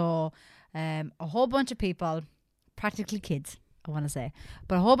 So a whole bunch of people, practically kids, I want to say,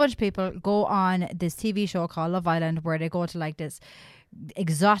 but a whole bunch of people go on this TV show called Love Island, where they go to like this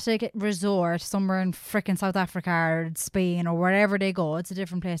exotic resort somewhere in frickin' South Africa or Spain or wherever they go. It's a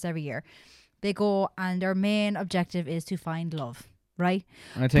different place every year. They go and their main objective is to find love, right?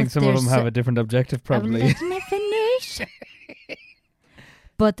 I think some of them have a different objective, probably. Let me finish.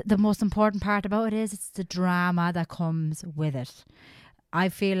 But the most important part about it is it's the drama that comes with it. I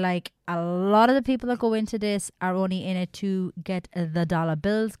feel like a lot of the people that go into this are only in it to get the dollar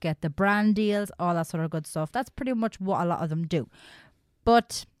bills, get the brand deals, all that sort of good stuff. That's pretty much what a lot of them do.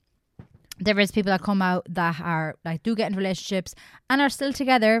 But there is people that come out that are like do get in relationships and are still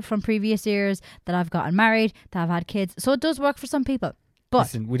together from previous years, that have gotten married, that have had kids. So it does work for some people. But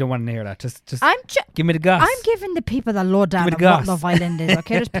listen, we don't want to hear that. Just give me the goss. I'm giving the people the lowdown of what Love Island is.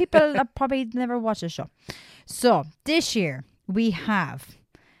 Okay, there's people that probably never watch the show. So this year we have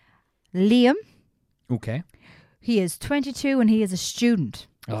Liam. Okay. He is 22 and he is a student.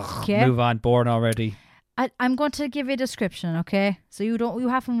 Okay. Move on. Born already. I'm going to give you a description, okay? So you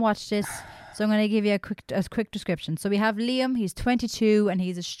haven't watched this, so I'm going to give you a quick description. So we have Liam. He's 22 and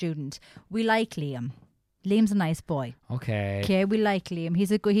he's a student. We like Liam. Liam's a nice boy. Okay, we like Liam.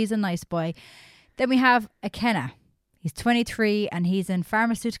 He's a nice boy. Then we have Akenna. He's 23 and he's in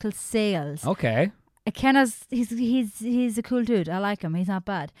pharmaceutical sales. Okay. Akenna's he's a cool dude. I like him. He's not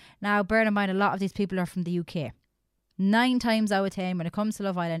bad. Now, bear in mind, a lot of these people are from the UK. 9 times out of 10, when it comes to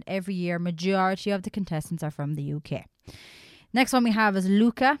Love Island, every year, majority of the contestants are from the UK. Next one we have is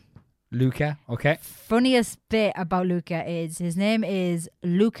Luca. Luca, okay. Funniest bit about Luca is his name is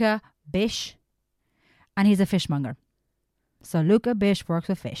Luca Bish, and he's a fishmonger. So Luca Bish works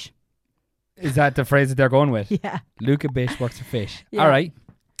with fish. Is that the phrase that they're going with? Yeah. Luca Bish works with fish. Yeah. All right.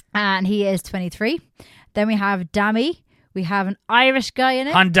 And he is 23. Then we have Dami. We have an Irish guy in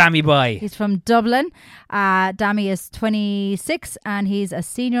it. On Dami boy. He's from Dublin. Dami is 26 and he's a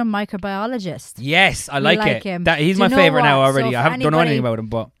senior microbiologist. Yes, I like it. Him. He's my favourite now already. I don't know anything about him,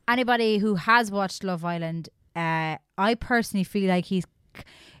 but anybody who has watched Love Island, I personally feel like he's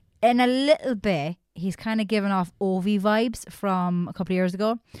in a little bit. He's kind of given off Ovi vibes from a couple of years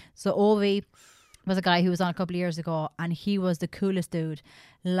ago. So Ovi was a guy who was on a couple of years ago, and he was the coolest dude.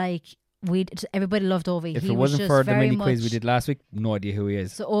 Like, everybody loved Ovi. If he it wasn't was for just the very mini much, quiz we did last week, no idea who he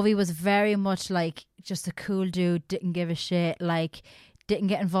is. So Ovi was very much like just a cool dude, didn't give a shit, like didn't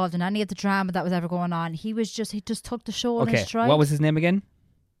get involved in any of the drama that was ever going on. He just took the show on his stride. What was his name again?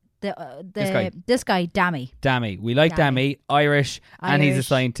 This guy, Dammy. Dammy. We like Dammy. Irish, and he's a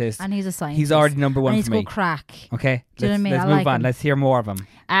scientist. He's already number one and for me. He's go crack. Okay, Do you know what I mean? Let's move on. Let's hear more of him.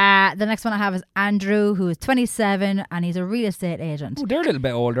 The next one I have is Andrew, who is 27, and he's a real estate agent. Oh, they're a little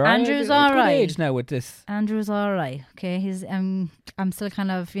bit older. Andrew's all right. Age now with this. Andrew's all right. Okay, he's I'm still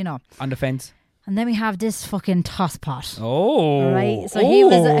kind of on the fence. And then we have this fucking tosspot. Oh, right. So he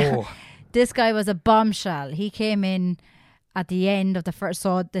was. This guy was a bombshell. He came in at the end of the first.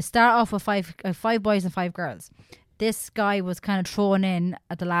 So they start off with five boys and 5 girls. This guy was kind of thrown in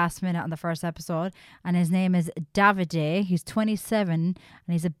at the last minute on the first episode, and his name is Davide. He's 27, and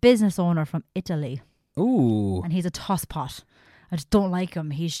he's a business owner from Italy. Ooh. And he's a tosspot. I just don't like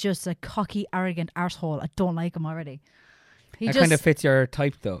him. He's just a cocky, arrogant arsehole. I don't like him already. That kind of fits your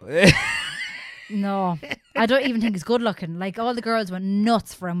type, though. No, I don't even think he's good looking. Like, all the girls went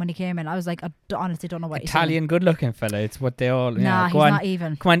nuts for him when he came in. I was like, I honestly don't know what Italian good looking fella. It's what they all. Nah, he's not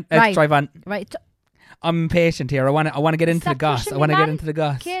even. Come on, let's drive on. Right. I'm impatient here. I want to get into the goss. I want to get into the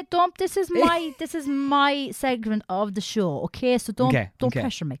goss. Okay, don't. This is my segment of the show. Okay, so don't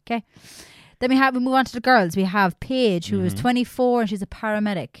pressure me. Okay. Then we move on to the girls. We have Paige, who is 24, and she's a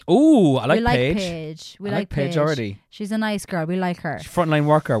paramedic. Ooh, I like Paige. We like Paige already. She's a nice girl. We like her. She's frontline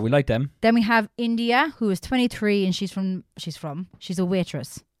worker. We like them. Then we have India, who is 23, and she's a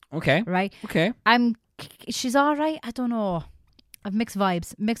waitress. Okay. Right? Okay. She's all right. I don't know. I've mixed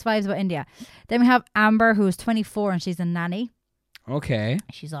vibes about India. Then we have Amber, who is 24, and she's a nanny. Okay.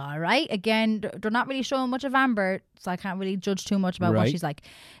 She's all right. Again, they're not really showing much of Amber, so I can't really judge too much about what she's like.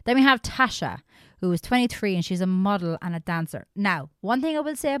 Then we have Tasha, who is 23, and she's a model and a dancer. Now, one thing I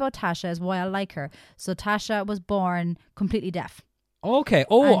will say about Tasha is why I like her. So Tasha was born completely deaf. Okay.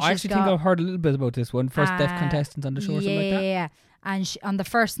 Oh, I actually think I've heard a little bit about this one. First deaf contestant on the show or something like that. Yeah. And on the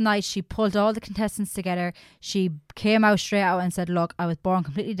first night, she pulled all the contestants together. She came out straight out and said, look, I was born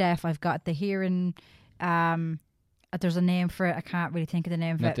completely deaf. I've got the hearing... there's a name for it. I can't really think of the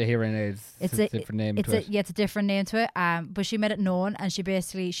name for it. Not the hearing aids. It's a different name to it. Yeah, it's a different name to it. But she made it known, and she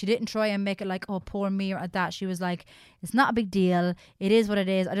didn't try and make it like, oh, poor me or like that. She was like, it's not a big deal. It is what it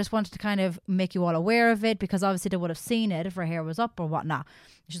is. I just wanted to kind of make you all aware of it, because obviously they would have seen it if her hair was up or whatnot.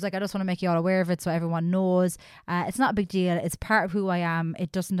 She's like, I just want to make you all aware of it so everyone knows. It's not a big deal. It's part of who I am.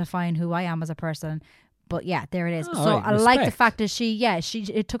 It doesn't define who I am as a person. But yeah, there it is. So right, I like the fact that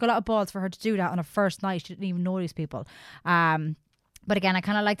it took a lot of balls for her to do that on her first night. She didn't even know these people. But again, I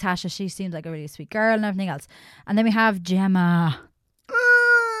kind of like Tasha. She seems like a really sweet girl and everything else. And then we have Gemma.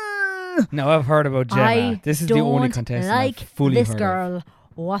 No, I've heard about Gemma. This is the only contestant I've fully heard of. This girl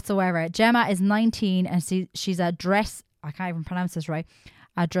whatsoever. Gemma is 19, and she's a I can't even pronounce this right.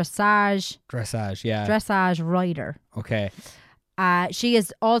 A dressage rider. Okay.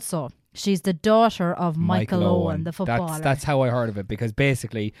 She's the daughter of Michael Owen, the footballer. That's how I heard of it, because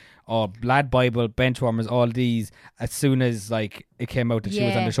basically, Lad Bible, Benchwarmers, all these, as soon as like it came out that she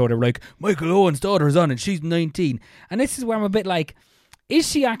was on the show, they were like, Michael Owen's daughter is on it, she's 19. And this is where I'm a bit like, is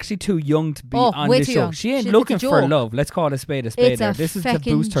she actually too young to be on this show? Young. She ain't looking for love. Let's call it a spade a spade. This is to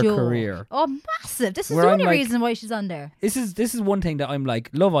boost her career. Oh, massive. This is the only reason why she's on there. This is one thing that I'm like,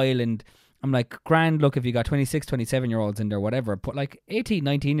 Love Island, I'm like, grand, look, if you got 26, 27-year-olds in there, whatever, but like 18,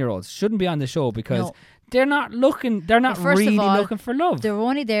 19-year-olds shouldn't be on the show, because they're not really looking for love. They're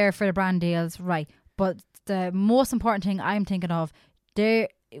only there for the brand deals, right? But the most important thing I'm thinking of,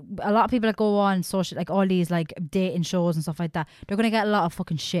 a lot of people that go on social, like all these like dating shows and stuff like that, they're going to get a lot of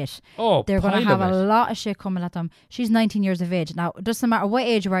fucking shit. They're going to have a lot of shit coming at them. She's 19 years of age. Now, it doesn't matter what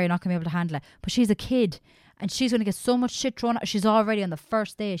age you are, you're not going to be able to handle it. But she's a kid. And she's going to get so much shit thrown at her. She's already on the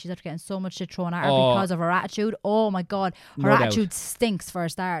first day. She's after getting so much shit thrown at her because of her attitude. Oh my God. Her attitude stinks for a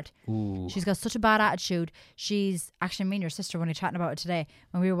start. Ooh. She's got such a bad attitude. She's actually, me and your sister were only chatting about it today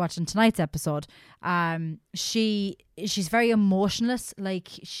when we were watching tonight's episode. She's very emotionless. Like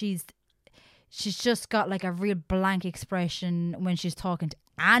she's just got like a real blank expression when she's talking to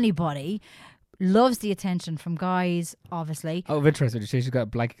anybody. Loves the attention from guys, obviously. Out of interest, she's got a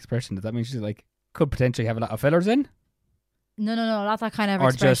blank expression. Does that mean she's like, could potentially have a lot of fillers in? No, not that kind of or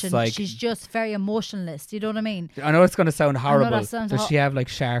expression. Just like, she's just very emotionless. Do you know what I mean? I know it's going to sound horrible. Does she have like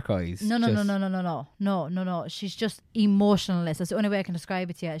shark eyes? No. She's just emotionless. That's the only way I can describe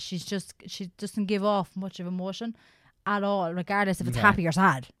it to you. She doesn't give off much of emotion at all, regardless if it's happy or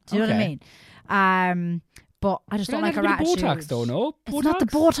sad. Do you know what I mean? But I just don't like her attitude. Botox though, no? It's not the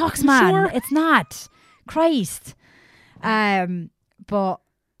Botox, man. Sure? It's not. Christ. But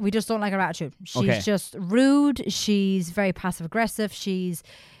we just don't like her attitude. She's just rude. She's very passive aggressive. She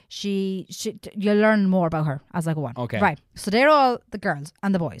you'll learn more about her as I go on. Okay. Right. So they're all the girls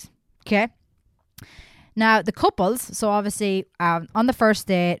and the boys. Okay. Now the couples, so obviously on the first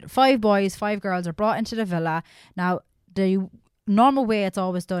date, 5 boys, 5 girls are brought into the villa. Now the normal way it's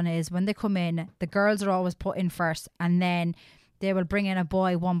always done is when they come in, the girls are always put in first, and then they will bring in a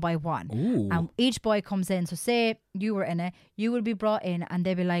boy one by one. Ooh. And each boy comes in. So say you were in it, you would be brought in and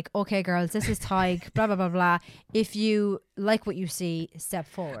they'd be like, okay, girls, this is Tig, blah, blah, blah, blah. If you like what you see, step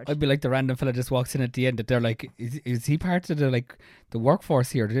forward. I'd be like the random fella just walks in at the end that they're like, is he part of the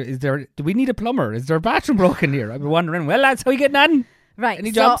workforce here? Do we need a plumber? Is there a bathroom broken here? I'd be wondering, well, lads, how you getting on? Right. Any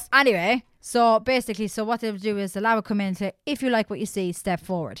jobs? Anyway, so basically, what they'll do is the lad will come in and say, if you like what you see, step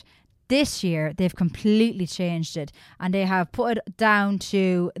forward. This year, they've completely changed it and they have put it down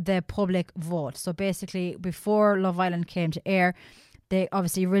to the public vote. So basically, before Love Island came to air, they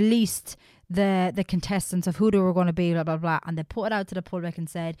obviously released the contestants of who they were going to be, blah, blah, blah. And they put it out to the public and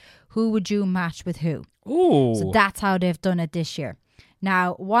said, who would you match with who? Ooh. So that's how they've done it this year.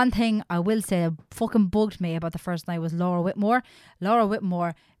 Now, one thing I will say that fucking bugged me about the first night was Laura Whitmore. Laura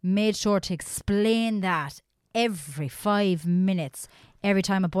Whitmore made sure to explain that every 5 minutes. Every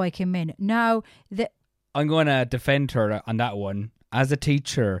time a boy came in. Now, I'm going to defend her on that one. As a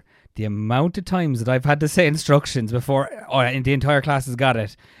teacher, the amount of times that I've had to say instructions before the entire class has got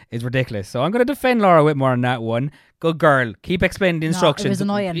it is ridiculous. So I'm going to defend Laura Whitmore on that one. Good girl. Keep explaining the instructions. It was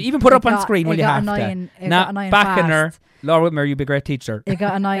annoying. Even put up on screen when you have to. Now, backing her. Laura Whitmore, you be a great teacher. It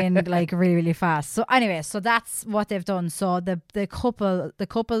got annoying like really, really fast. So anyway, so that's what they've done. So the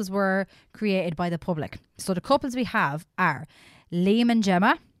couples were created by the public. So the couples we have are Liam and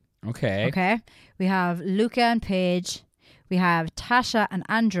Gemma. Okay. We have Luca and Paige. We have Tasha and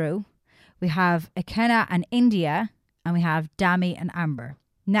Andrew. We have Ikenna and India. And we have Dami and Amber.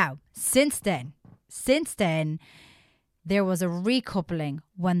 Now, since then, there was a recoupling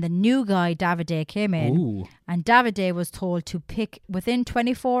when the new guy, Davide, came in. Ooh. And Davide was told to pick within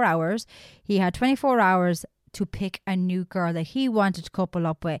 24 hours. He had 24 hours to pick a new girl that he wanted to couple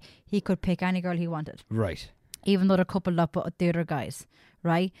up with. He could pick any girl he wanted. Right. Even though they're coupled up with the other guys,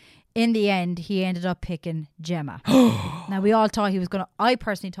 right? In the end, he ended up picking Gemma. Now, we all thought I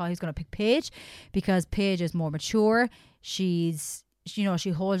personally thought he was going to pick Paige because Paige is more mature. She's, she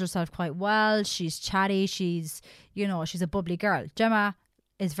holds herself quite well. She's chatty. She's a bubbly girl. Gemma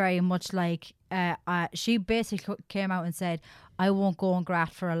is very much like, she basically came out and said, I won't go and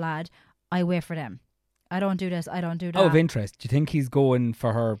graft for a lad. I wait for them. I don't do this, I don't do that. Out of interest, do you think he's going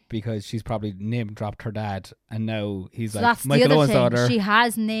for her because she's probably name dropped her dad and now he's like that's Michael the Owen's other thing. daughter? She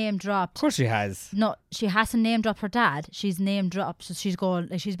has name dropped. Of course she has. No, she hasn't name dropped her dad. She's name dropped. So she's going,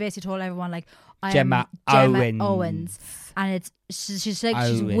 like, she's basically told everyone like, I Gemma am Owens. Owens. And it's she's like Owens.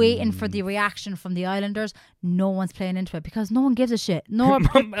 she's waiting for the reaction from the Islanders. No one's playing into it because no one gives a shit. No,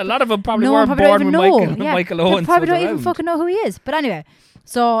 a lot of them probably no weren't one probably born don't with even know. Michael Owens. They probably was don't even around. fucking know who he is. But anyway,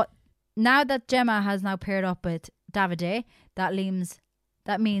 so now that Gemma has now paired up with Davide, that means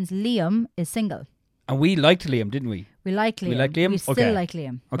Liam is single. And we liked Liam, didn't we? We like Liam. We like Liam? We still Okay. like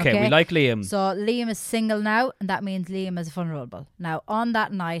Liam. Okay, we like Liam. So Liam is single now, and that means Liam is vulnerable. Now, on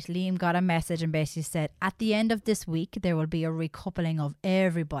that night, Liam got a message and basically said, at the end of this week, there will be a recoupling of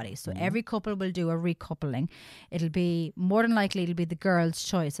everybody. So every couple will do a recoupling. It'll be, more than likely, it'll be the girls'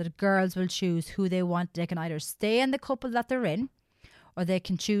 choice. So the girls will choose who they want. They can either stay in the couple that they're in, or they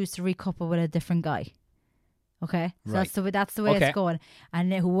can choose to recouple with a different guy. Okay, so Right. that's the way Okay. it's going.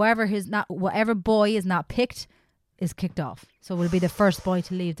 And then whatever boy is not picked is kicked off. So we'll be the first boy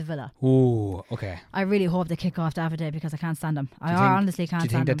to leave the villa. Ooh, okay. I really hope they kick off Davide because I can't stand him. I Do you think- honestly can't Do you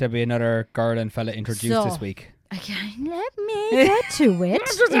think stand that him. there'll be another girl and fella introduced So, this week? Okay, let me get to it. I'm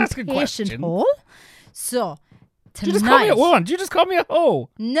just asking Impatient questions. hole. So Did you just call me tonight. a woman? Did you just call me a hoe?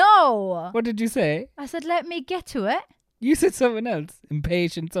 No, What did you say? I said let me get to it. You said something else.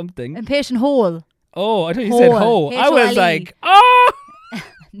 Impatient something. Impatient hole. Oh, I thought you said hoe. Hole. I was H-O-L-E. like, oh!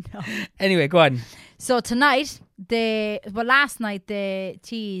 No. Anyway, go on. So tonight, last night they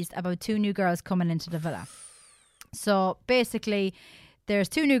teased about 2 new girls coming into the villa. So basically, there's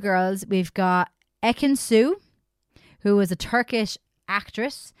 2 new girls. We've got Ekin Su, who is a Turkish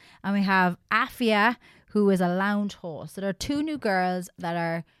actress, and we have Afia, who is a lounge host. So there are 2 new girls that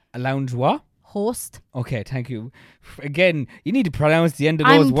are A lounge what? host. Okay, thank you. Again, you need to pronounce the end of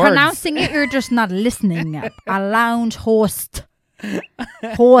those I'm words. pronouncing it, you're just not listening. A lounge host.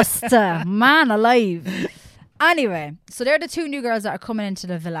 Host. Man alive. Anyway, so they're the 2 new girls that are coming into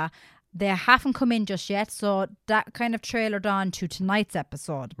the villa. They haven't come in just yet, so that kind of trailered on to tonight's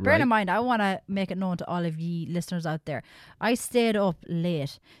episode. Bear in mind, I want to make it known to all of you listeners out there. I stayed up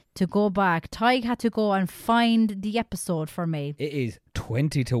late to go back. Tig had to go and find the episode for me. It is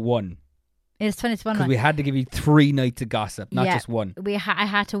 20-1. It's 20-1. Because we had to give you 3 nights of gossip, not just one. I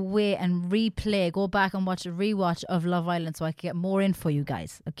had to wait and replay, go back and watch a rewatch of Love Island so I could get more info, you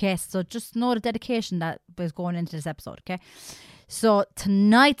guys. Okay, so just know the dedication that was going into this episode, okay? So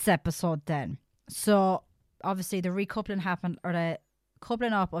tonight's episode then. So obviously the recoupling happened, or the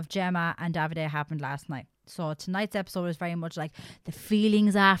coupling up of Gemma and Davide happened last night. So tonight's episode is very much like the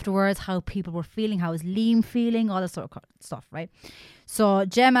feelings afterwards, how people were feeling, how is Liam feeling, all that sort of stuff, right? So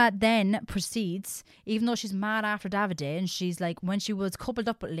Gemma then proceeds, even though she's mad after Davide, and she's like, when she was coupled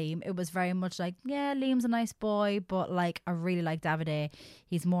up with Liam, it was very much like, yeah, Liam's a nice boy, but like I really like Davide.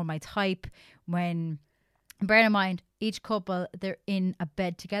 He's more my type. When, bear in mind, each couple, they're in a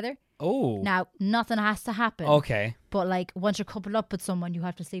bed together. Oh. Now, nothing has to happen. Okay. But like once you're coupled up with someone, you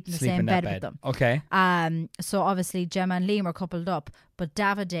have to sleep in the same bed with them. Okay. So obviously Gemma and Liam are coupled up, but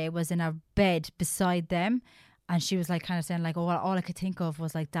Davide was in a bed beside them, and she was like kind of saying like, oh, well, all I could think of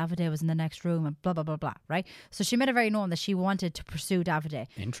was like Davide was in the next room and blah blah blah blah, right? So she made it very known that she wanted to pursue Davide.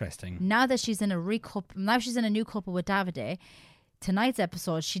 Interesting. Now that she's in a new couple with Davide, tonight's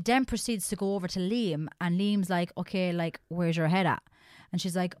episode, she then proceeds to go over to Liam, and Liam's like, okay, like where's your head at? And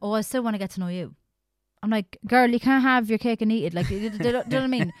she's like, oh, I still want to get to know you. I'm like, girl, you can't have your cake and eat it. Like, do you know what I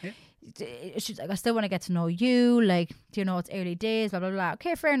mean? She's like, I still want to get to know you. Like, do you know, it's early days, blah, blah, blah.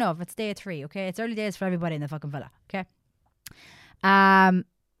 Okay, fair enough. It's day 3, okay? It's early days for everybody in the fucking villa, okay?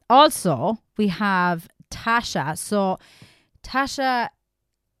 Also, we have Tasha. So, Tasha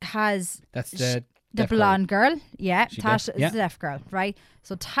has... That's the blonde girl. Yeah, Tasha is the the deaf girl, right?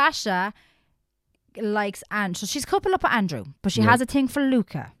 So, Tasha likes Andrew. So she's coupled up with Andrew, but she has a thing for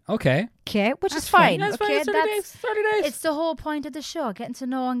Luca. Okay, which is fine. That's okay, fine. 30 days. It's the whole point of the show, getting to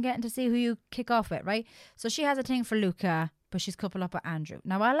know and getting to see who you kick off with, right? So she has a thing for Luca, but she's coupled up with Andrew.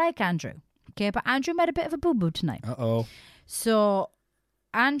 Now I like Andrew, okay, but Andrew made a bit of a boo-boo tonight. So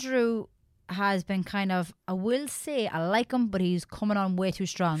Andrew has been kind of, I will say I like him, but he's coming on way too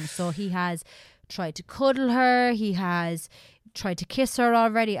strong. So he has tried to cuddle her, he has tried to kiss her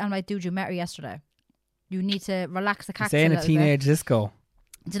already. I'm like, dude, you met her yesterday. You need to relax the cactus. Saying a teenage disco.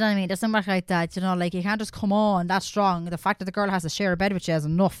 Do you know what I mean? It doesn't work like that. You know, like you can't just come on that strong. The fact that the girl has to share a bed with you is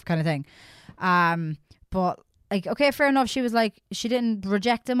enough, kind of thing. But like, okay, fair enough. She was like, she didn't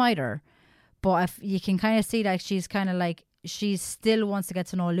reject him either. But if you can kind of see like she's kind of like, she still wants to get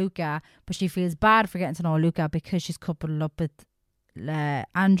to know Luca, but she feels bad for getting to know Luca because she's coupled up with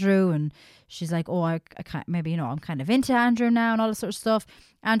Andrew, and she's like, oh, I can't, maybe, you know, I'm kind of into Andrew now and all this sort of stuff.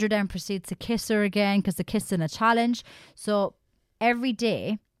 Andrew then proceeds to kiss her again because the kiss is a challenge. So every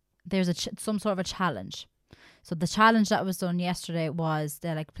day there's some sort of a challenge. So the challenge that was done yesterday was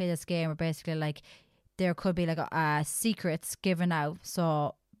they like play this game where basically like there could be like secrets given out.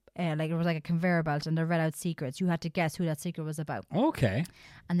 So like it was like a conveyor belt and they read out secrets. You had to guess who that secret was about. Okay.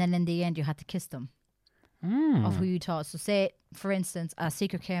 And then in the end you had to kiss them. Of who you thought. So say, for instance, a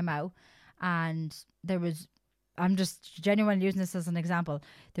secret came out and there was, I'm just genuinely using this as an example,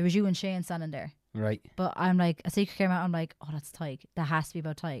 there was you and Shane standing there. Right. But I'm like, a secret came out, I'm like, oh, that's Tig. That has to be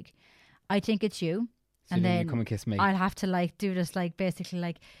about Tig. I think it's you. So and then you come and kiss me. I'll have to like do this like basically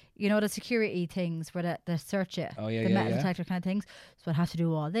like, you know, the security things where they search it. Oh, yeah, the metal detector kind of things. So I'd have to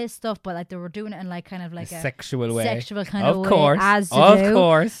do all this stuff, but like they were doing it in like kind of like a sexual way. Sexual kind of way. Of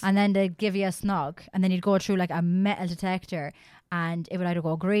course. And then they'd give you a snog. And then you'd go through like a metal detector and it would either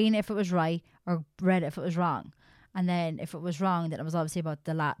go green if it was right or red if it was wrong. And then if it was wrong, then it was obviously about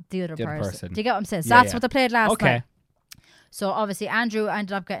the other person. Do you get what I'm saying? So that's what they played last night. So obviously Andrew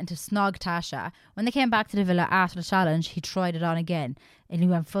ended up getting to snog Tasha. When they came back to the villa after the challenge, he tried it on again. And he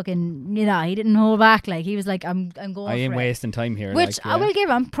went fucking, you know, he didn't hold back. Like he was like, I'm going for it. I ain't wasting time here. Which I will give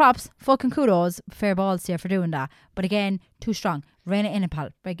him props, fucking kudos, fair balls here for doing that. But again, too strong. Rein it in,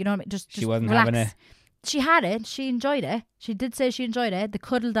 pal. Like, you know what I mean? Just she wasn't relax. having it. She had it. She enjoyed it. She did say she enjoyed it. The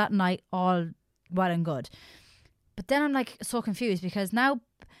cuddle that night, all well and good. But then I'm like so confused because now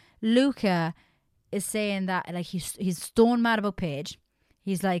Luca is saying that like he's stone mad about Paige.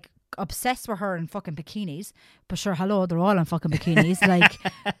 He's like obsessed with her in fucking bikinis. But sure, hello, they're all in fucking bikinis. Like,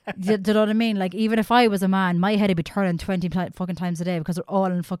 do you know what I mean? Like, even if I was a man, my head would be turning 20 fucking times a day because they're all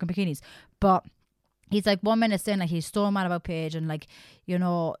in fucking bikinis. But he's like 1 minute saying like he's stone mad about Paige and like, you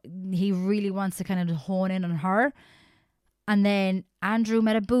know, he really wants to kind of hone in on her. And then Andrew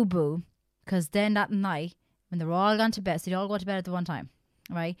made a boo-boo because then that night when they were all gone to bed, so they all go to bed at the one time,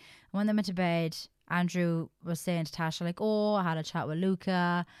 right? And when they went to bed, Andrew was saying to Tasha like, oh, I had a chat with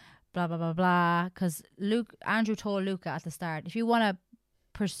Luca, blah, blah, blah, blah. Because Andrew told Luca at the start, if you want to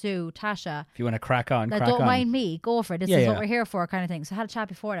pursue Tasha, if you want to crack on, don't mind me, go for it. This is what we're here for, kind of thing. So I had a chat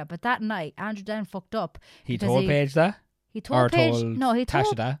before that. But that night, Andrew then fucked up. He told Paige that? He told Paige,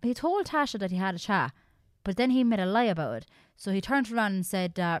 Tasha that? He told Tasha that he had a chat, but then he made a lie about it. So he turned around and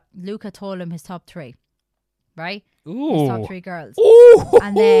said that Luca told him his top 3, right? Ooh. His top 3 girls. Ooh.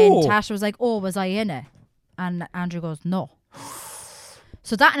 And then Tasha was like, "Oh, was I in it?" And Andrew goes, "No."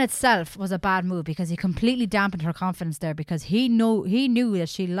 So that in itself was a bad move because he completely dampened her confidence there because he knew that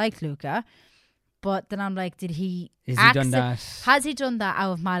she liked Luca. But then I'm like, has he done that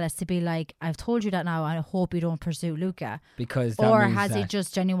out of malice to be like, I've told you that now and I hope you don't pursue Luca? Because or has he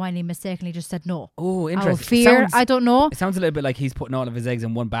just genuinely mistakenly just said no? Oh, interesting. Out of fear, I don't know. It sounds a little bit like he's putting all of his eggs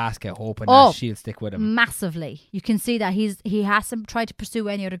in one basket hoping that she'll stick with him. Massively. You can see that he hasn't tried to pursue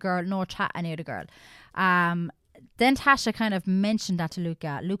any other girl nor chat any other girl. Then Tasha kind of mentioned that to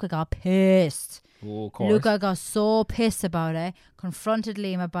Luca. Luca got pissed. Oh, of course. Luca got so pissed about it, confronted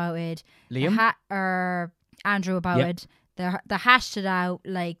Liam about it. Or Andrew about it. They hashed it out,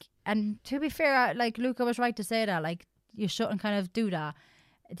 like, and to be fair, like, Luca was right to say that, like, you shouldn't kind of do that.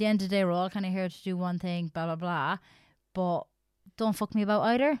 At the end of the day, we're all kind of here to do one thing, blah, blah, blah. But don't fuck me about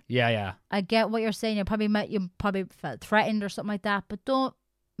either. Yeah. I get what you're saying. You probably felt threatened or something like that, but don't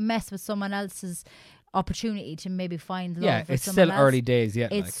mess with someone else's opportunity to maybe find love with someone still else. Early days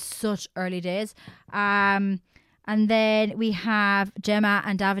yet. It's such early days. And then we have Gemma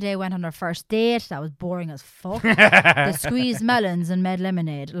and Davide went on their first date. That was boring as fuck. They squeezed melons and made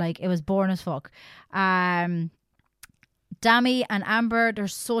lemonade. Like, it was boring as fuck. Dami and Amber, they're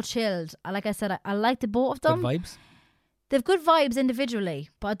so chilled. Like I said, I like the both of them. Good vibes. They've good vibes individually,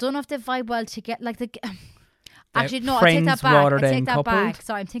 but I don't know if they vibe well together. Like actually, no, I take that back.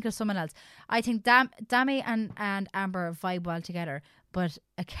 Sorry, I'm thinking of someone else. I think Dami and Amber vibe well together, but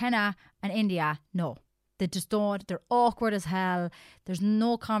Ikenna and India, no. They just don't. They're awkward as hell. There's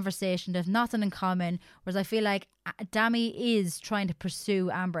no conversation. There's nothing in common. Whereas I feel like Dami is trying to pursue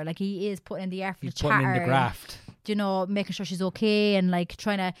Amber. Like, he is putting in the effort to chat her. He's putting in the graft. You know, making sure she's okay and like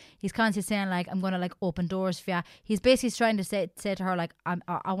he's constantly saying like, I'm going to like open doors for you. He's basically trying to say to her like,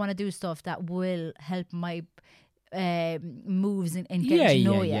 I want to do stuff that will help my moves and getting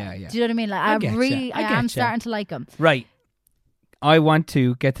to know you. Yeah. Do you know what I mean? Like, I am starting to like him. Right. I want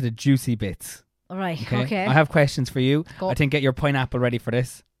to get to the juicy bits. Right. Okay. I have questions for you. Go. I think get your pineapple ready for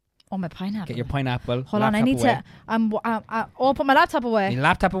this. Oh, my pineapple. Get your pineapple. Hold on, I need away. to. I'll put my laptop away. Your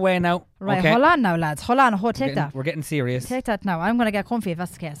laptop away now. Right, okay. Hold on now, lads. Hold on. Take that. We're getting serious. Take that now. I'm going to get comfy if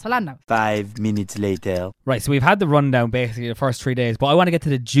that's the case. Hold on now. 5 minutes later. Right, so we've had the rundown basically the first 3 days, but I want to get to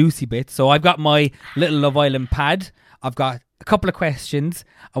the juicy bits. So I've got my little Love Island pad. I've got a couple of questions.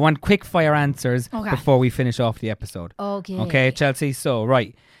 I want quick fire answers before we finish off the episode. Okay, Chelsea. So,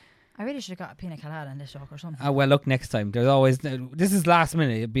 right. I really should have got a pina colada in this shock or something. Well, look, next time. There's always... This is last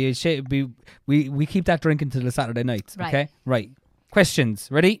minute. It'd be a shit. We keep that drink until the Saturday nights. Right. Okay? Right. Questions.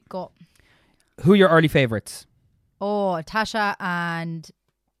 Ready? Go. Who are your early favourites? Oh, Tasha and...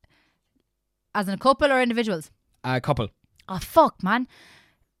 As in a couple or individuals? Couple. Oh, fuck, man.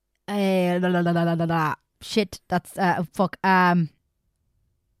 Shit. That's... fuck.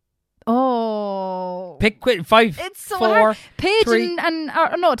 Oh. Pick quick. 5, it's so 4, hard. Paige 3. and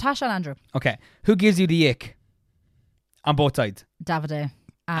Tasha and Andrew. Okay. Who gives you the ick? On both sides. Davide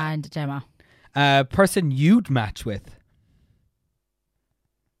and Gemma. Person you'd match with?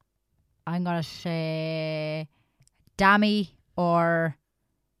 I'm going to say Dami or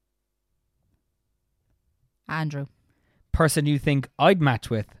Andrew. Person you think I'd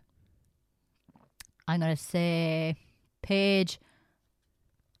match with? I'm going to say Paige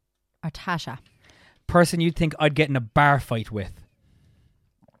or Tasha. Person you think I'd get in a bar fight with?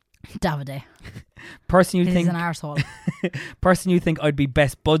 Davide. Person you think... He's an arsehole. Person you think I'd be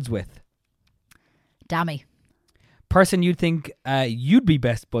best buds with? Dami. Person you think you'd be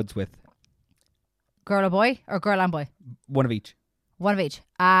best buds with? Girl or boy? Or girl and boy? One of each. One of each.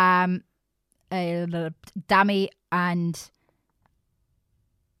 Dami and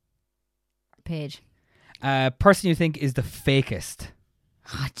Paige. Person you think is the fakest?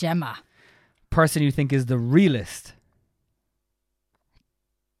 Gemma. Person you think is the realest?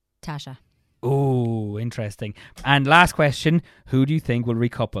 Tasha. Oh, interesting. And last question, who do you think will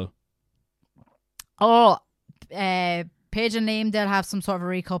recouple? Oh, Paige and Liam, they'll have some sort of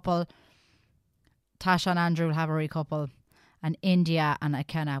a recouple. Tasha and Andrew will have a recouple. And India and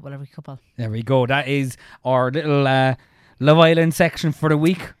Ikenna will have a recouple. There we go. That is our little Love Island section for the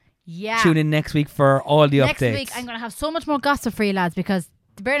week. Yeah. Tune in next week for all the updates. Next week, I'm going to have so much more gossip for you lads because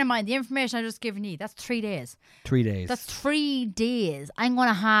bear in mind, the information I've just given you, that's 3 days. 3 days. That's 3 days. I'm going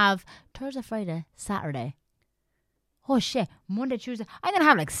to have Thursday, Friday, Saturday. Oh shit, Monday, Tuesday. I'm going to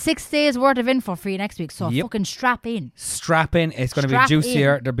have like 6 days worth of info for you next week. So fucking strap in. Strap in. It's going to be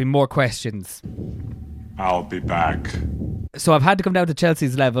juicier. There'll be more questions. I'll be back. So I've had to come down to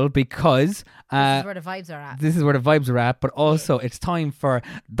Chelsea's level because... this is where the vibes are at. This is where the vibes are at. But also it's time for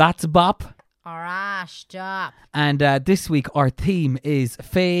That's Bop. Alright, stop. And this week our theme is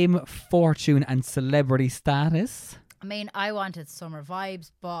fame, fortune and celebrity status. I mean, I wanted summer vibes,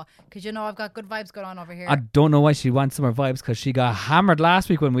 but because you know I've got good vibes going on over here. I don't know why she wants summer vibes, because she got hammered last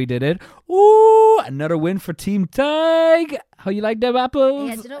week when we did it. Ooh, another win for Team Tig. How you like them apples?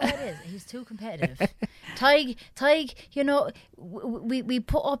 Yeah, do you know what it is? He's too competitive. Tig, you know, we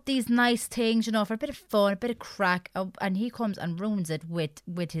put up these nice things, you know, for a bit of fun, a bit of crack, and he comes and ruins it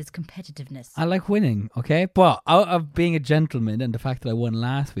with his competitiveness. I like winning, okay? But out of being a gentleman and the fact that I won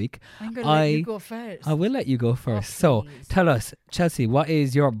last week, I'm going to let you go first. I will let you go first. Oh, so tell us, Chelsea, what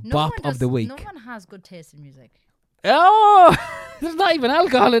is your bop of the week? No one has good taste in music. Oh, there's not even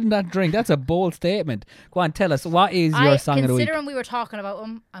alcohol in that drink. That's a bold statement. Go on, tell us, what is your song of the week? Considering we were talking about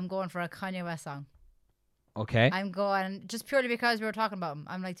him, I'm going for a Kanye West song. Okay. I'm going, just purely because we were talking about him,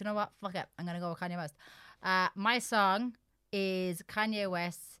 I'm like, you know what? Fuck it. I'm going to go with Kanye West. My song is Kanye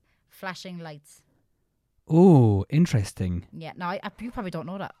West's Flashing Lights. Ooh, interesting. Yeah, now you probably don't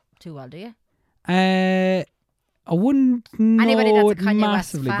know that too well, do you? I wouldn't know Anybody that's a it Kanye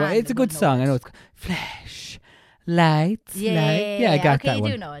massively, West fan but it's a good song. I know it's Flash Lights. Yeah, I got okay, that you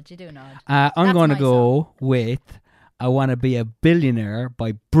one. do know it. You do know it. I'm going to go with I Want to Be a Billionaire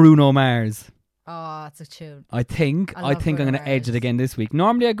by Bruno Mars. Oh, it's a tune. I think I'm Bruno going to Mars. edge it again this week.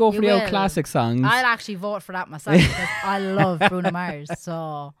 Normally I go for the old classic songs. I'd actually vote for that myself because I love Bruno Mars.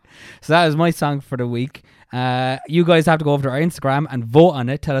 So that is my song for the week. You guys have to go over to our Instagram and vote on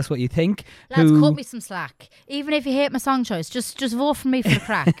it. Tell us what you think. Lads, cut me some slack. Even if you hate my song choice, just vote for me for the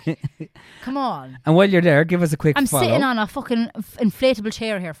crack. Come on. And while you're there, give us a quick follow. I'm sitting on a fucking inflatable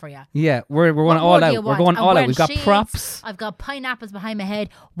chair here for you. Yeah, we're going all out. We're going all out. We've got props. I've got pineapples behind my head.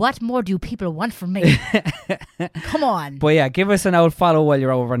 What more do people want from me? Come on. But yeah, give us an old follow while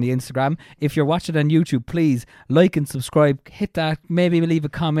you're over on the Instagram. If you're watching on YouTube, please like and subscribe. Hit that. Maybe leave a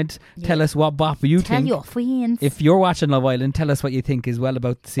comment. Yeah. Tell us what bop you think. Tell your friends. If you're watching Love Island, tell us what you think as well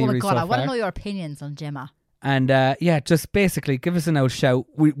about the series. Oh my God, so I want far. to know your opinions on Gemma. And yeah, just basically give us an old shout.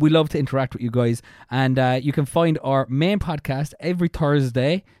 We love to interact with you guys. And you can find our main podcast every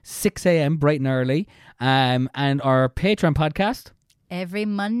Thursday, 6 a.m. bright and early. And our Patreon podcast every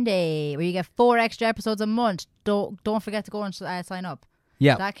Monday, where you get 4 extra episodes a month. Don't forget to go and sign up.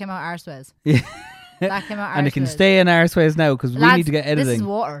 Yeah, that came out arseways. Yeah, that came out arseways. And it can stay in arseways now because we need to get editing. This is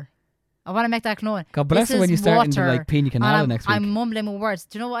water. I want to make that known. God bless you when you start into like Pina Colada next week. I'm mumbling with words.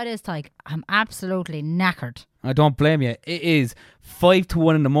 Do you know what it is, Tyke? I'm absolutely knackered. I don't blame you. It is 5 to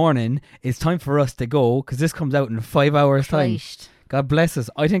 1 in the morning. It's time for us to go because this comes out in 5 hours' time. God bless us.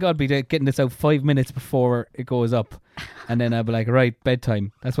 I think I'll be getting this out 5 minutes before it goes up. And then I'll be like, right,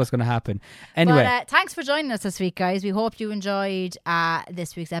 bedtime. That's what's going to happen. Anyway. But, thanks for joining us this week, guys. We hope you enjoyed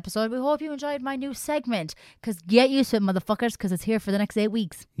this week's episode. We hope you enjoyed my new segment. Because get used to it, motherfuckers, because it's here for the next 8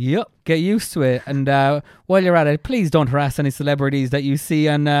 weeks. Yep, get used to it. And while you're at it, please don't harass any celebrities that you see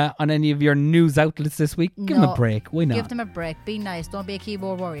on any of your news outlets this week. Give them a break. Why not? Give them a break. Be nice. Don't be a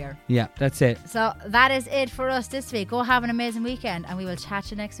keyboard warrior. Yeah, that's it. So that is it for us this week. Go have an amazing weekend and we will chat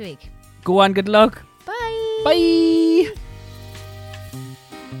to you next week. Go on, good luck. Bye. Bye.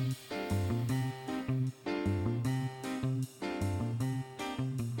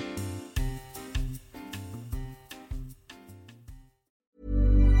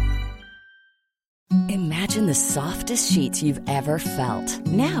 Imagine the softest sheets you've ever felt.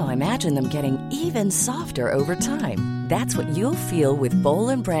 Now imagine them getting even softer over time. That's what you'll feel with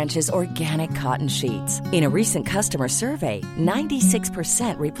Boll & Branch's organic cotton sheets. In a recent customer survey,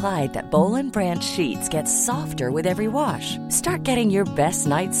 96% replied that Boll & Branch sheets get softer with every wash. Start getting your best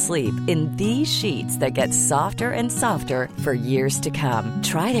night's sleep in these sheets that get softer and softer for years to come.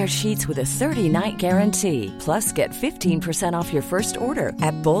 Try their sheets with a 30-night guarantee. Plus, get 15% off your first order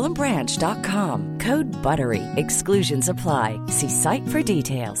at BollandBranch.com. Code BUTTERY. Exclusions apply. See site for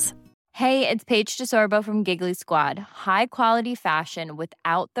details. Hey, it's Paige DeSorbo from Giggly Squad. High quality fashion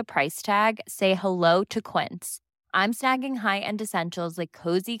without the price tag. Say hello to Quince. I'm snagging high-end essentials like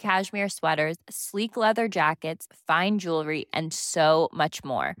cozy cashmere sweaters, sleek leather jackets, fine jewelry, and so much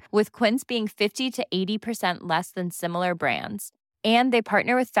more. With Quince being 50 to 80% less than similar brands. And they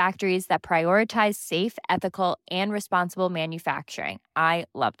partner with factories that prioritize safe, ethical, and responsible manufacturing. I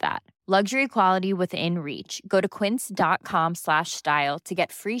love that. Luxury quality within reach. Go to quince.com/style to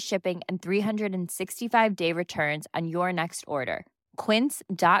get free shipping and 365-day returns on your next order.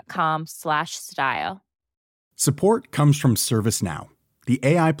 Quince.com/style. Support comes from ServiceNow, the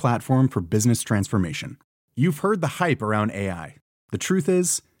AI platform for business transformation. You've heard the hype around AI. The truth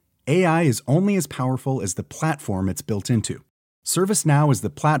is, AI is only as powerful as the platform it's built into. ServiceNow is the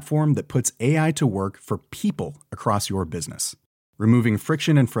platform that puts AI to work for people across your business, removing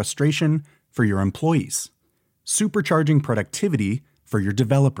friction and frustration for your employees, supercharging productivity for your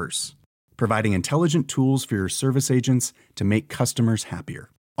developers, providing intelligent tools for your service agents to make customers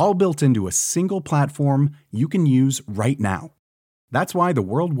happier, all built into a single platform you can use right now. That's why the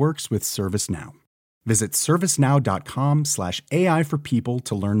world works with ServiceNow. Visit servicenow.com/AI for people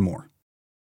to learn more.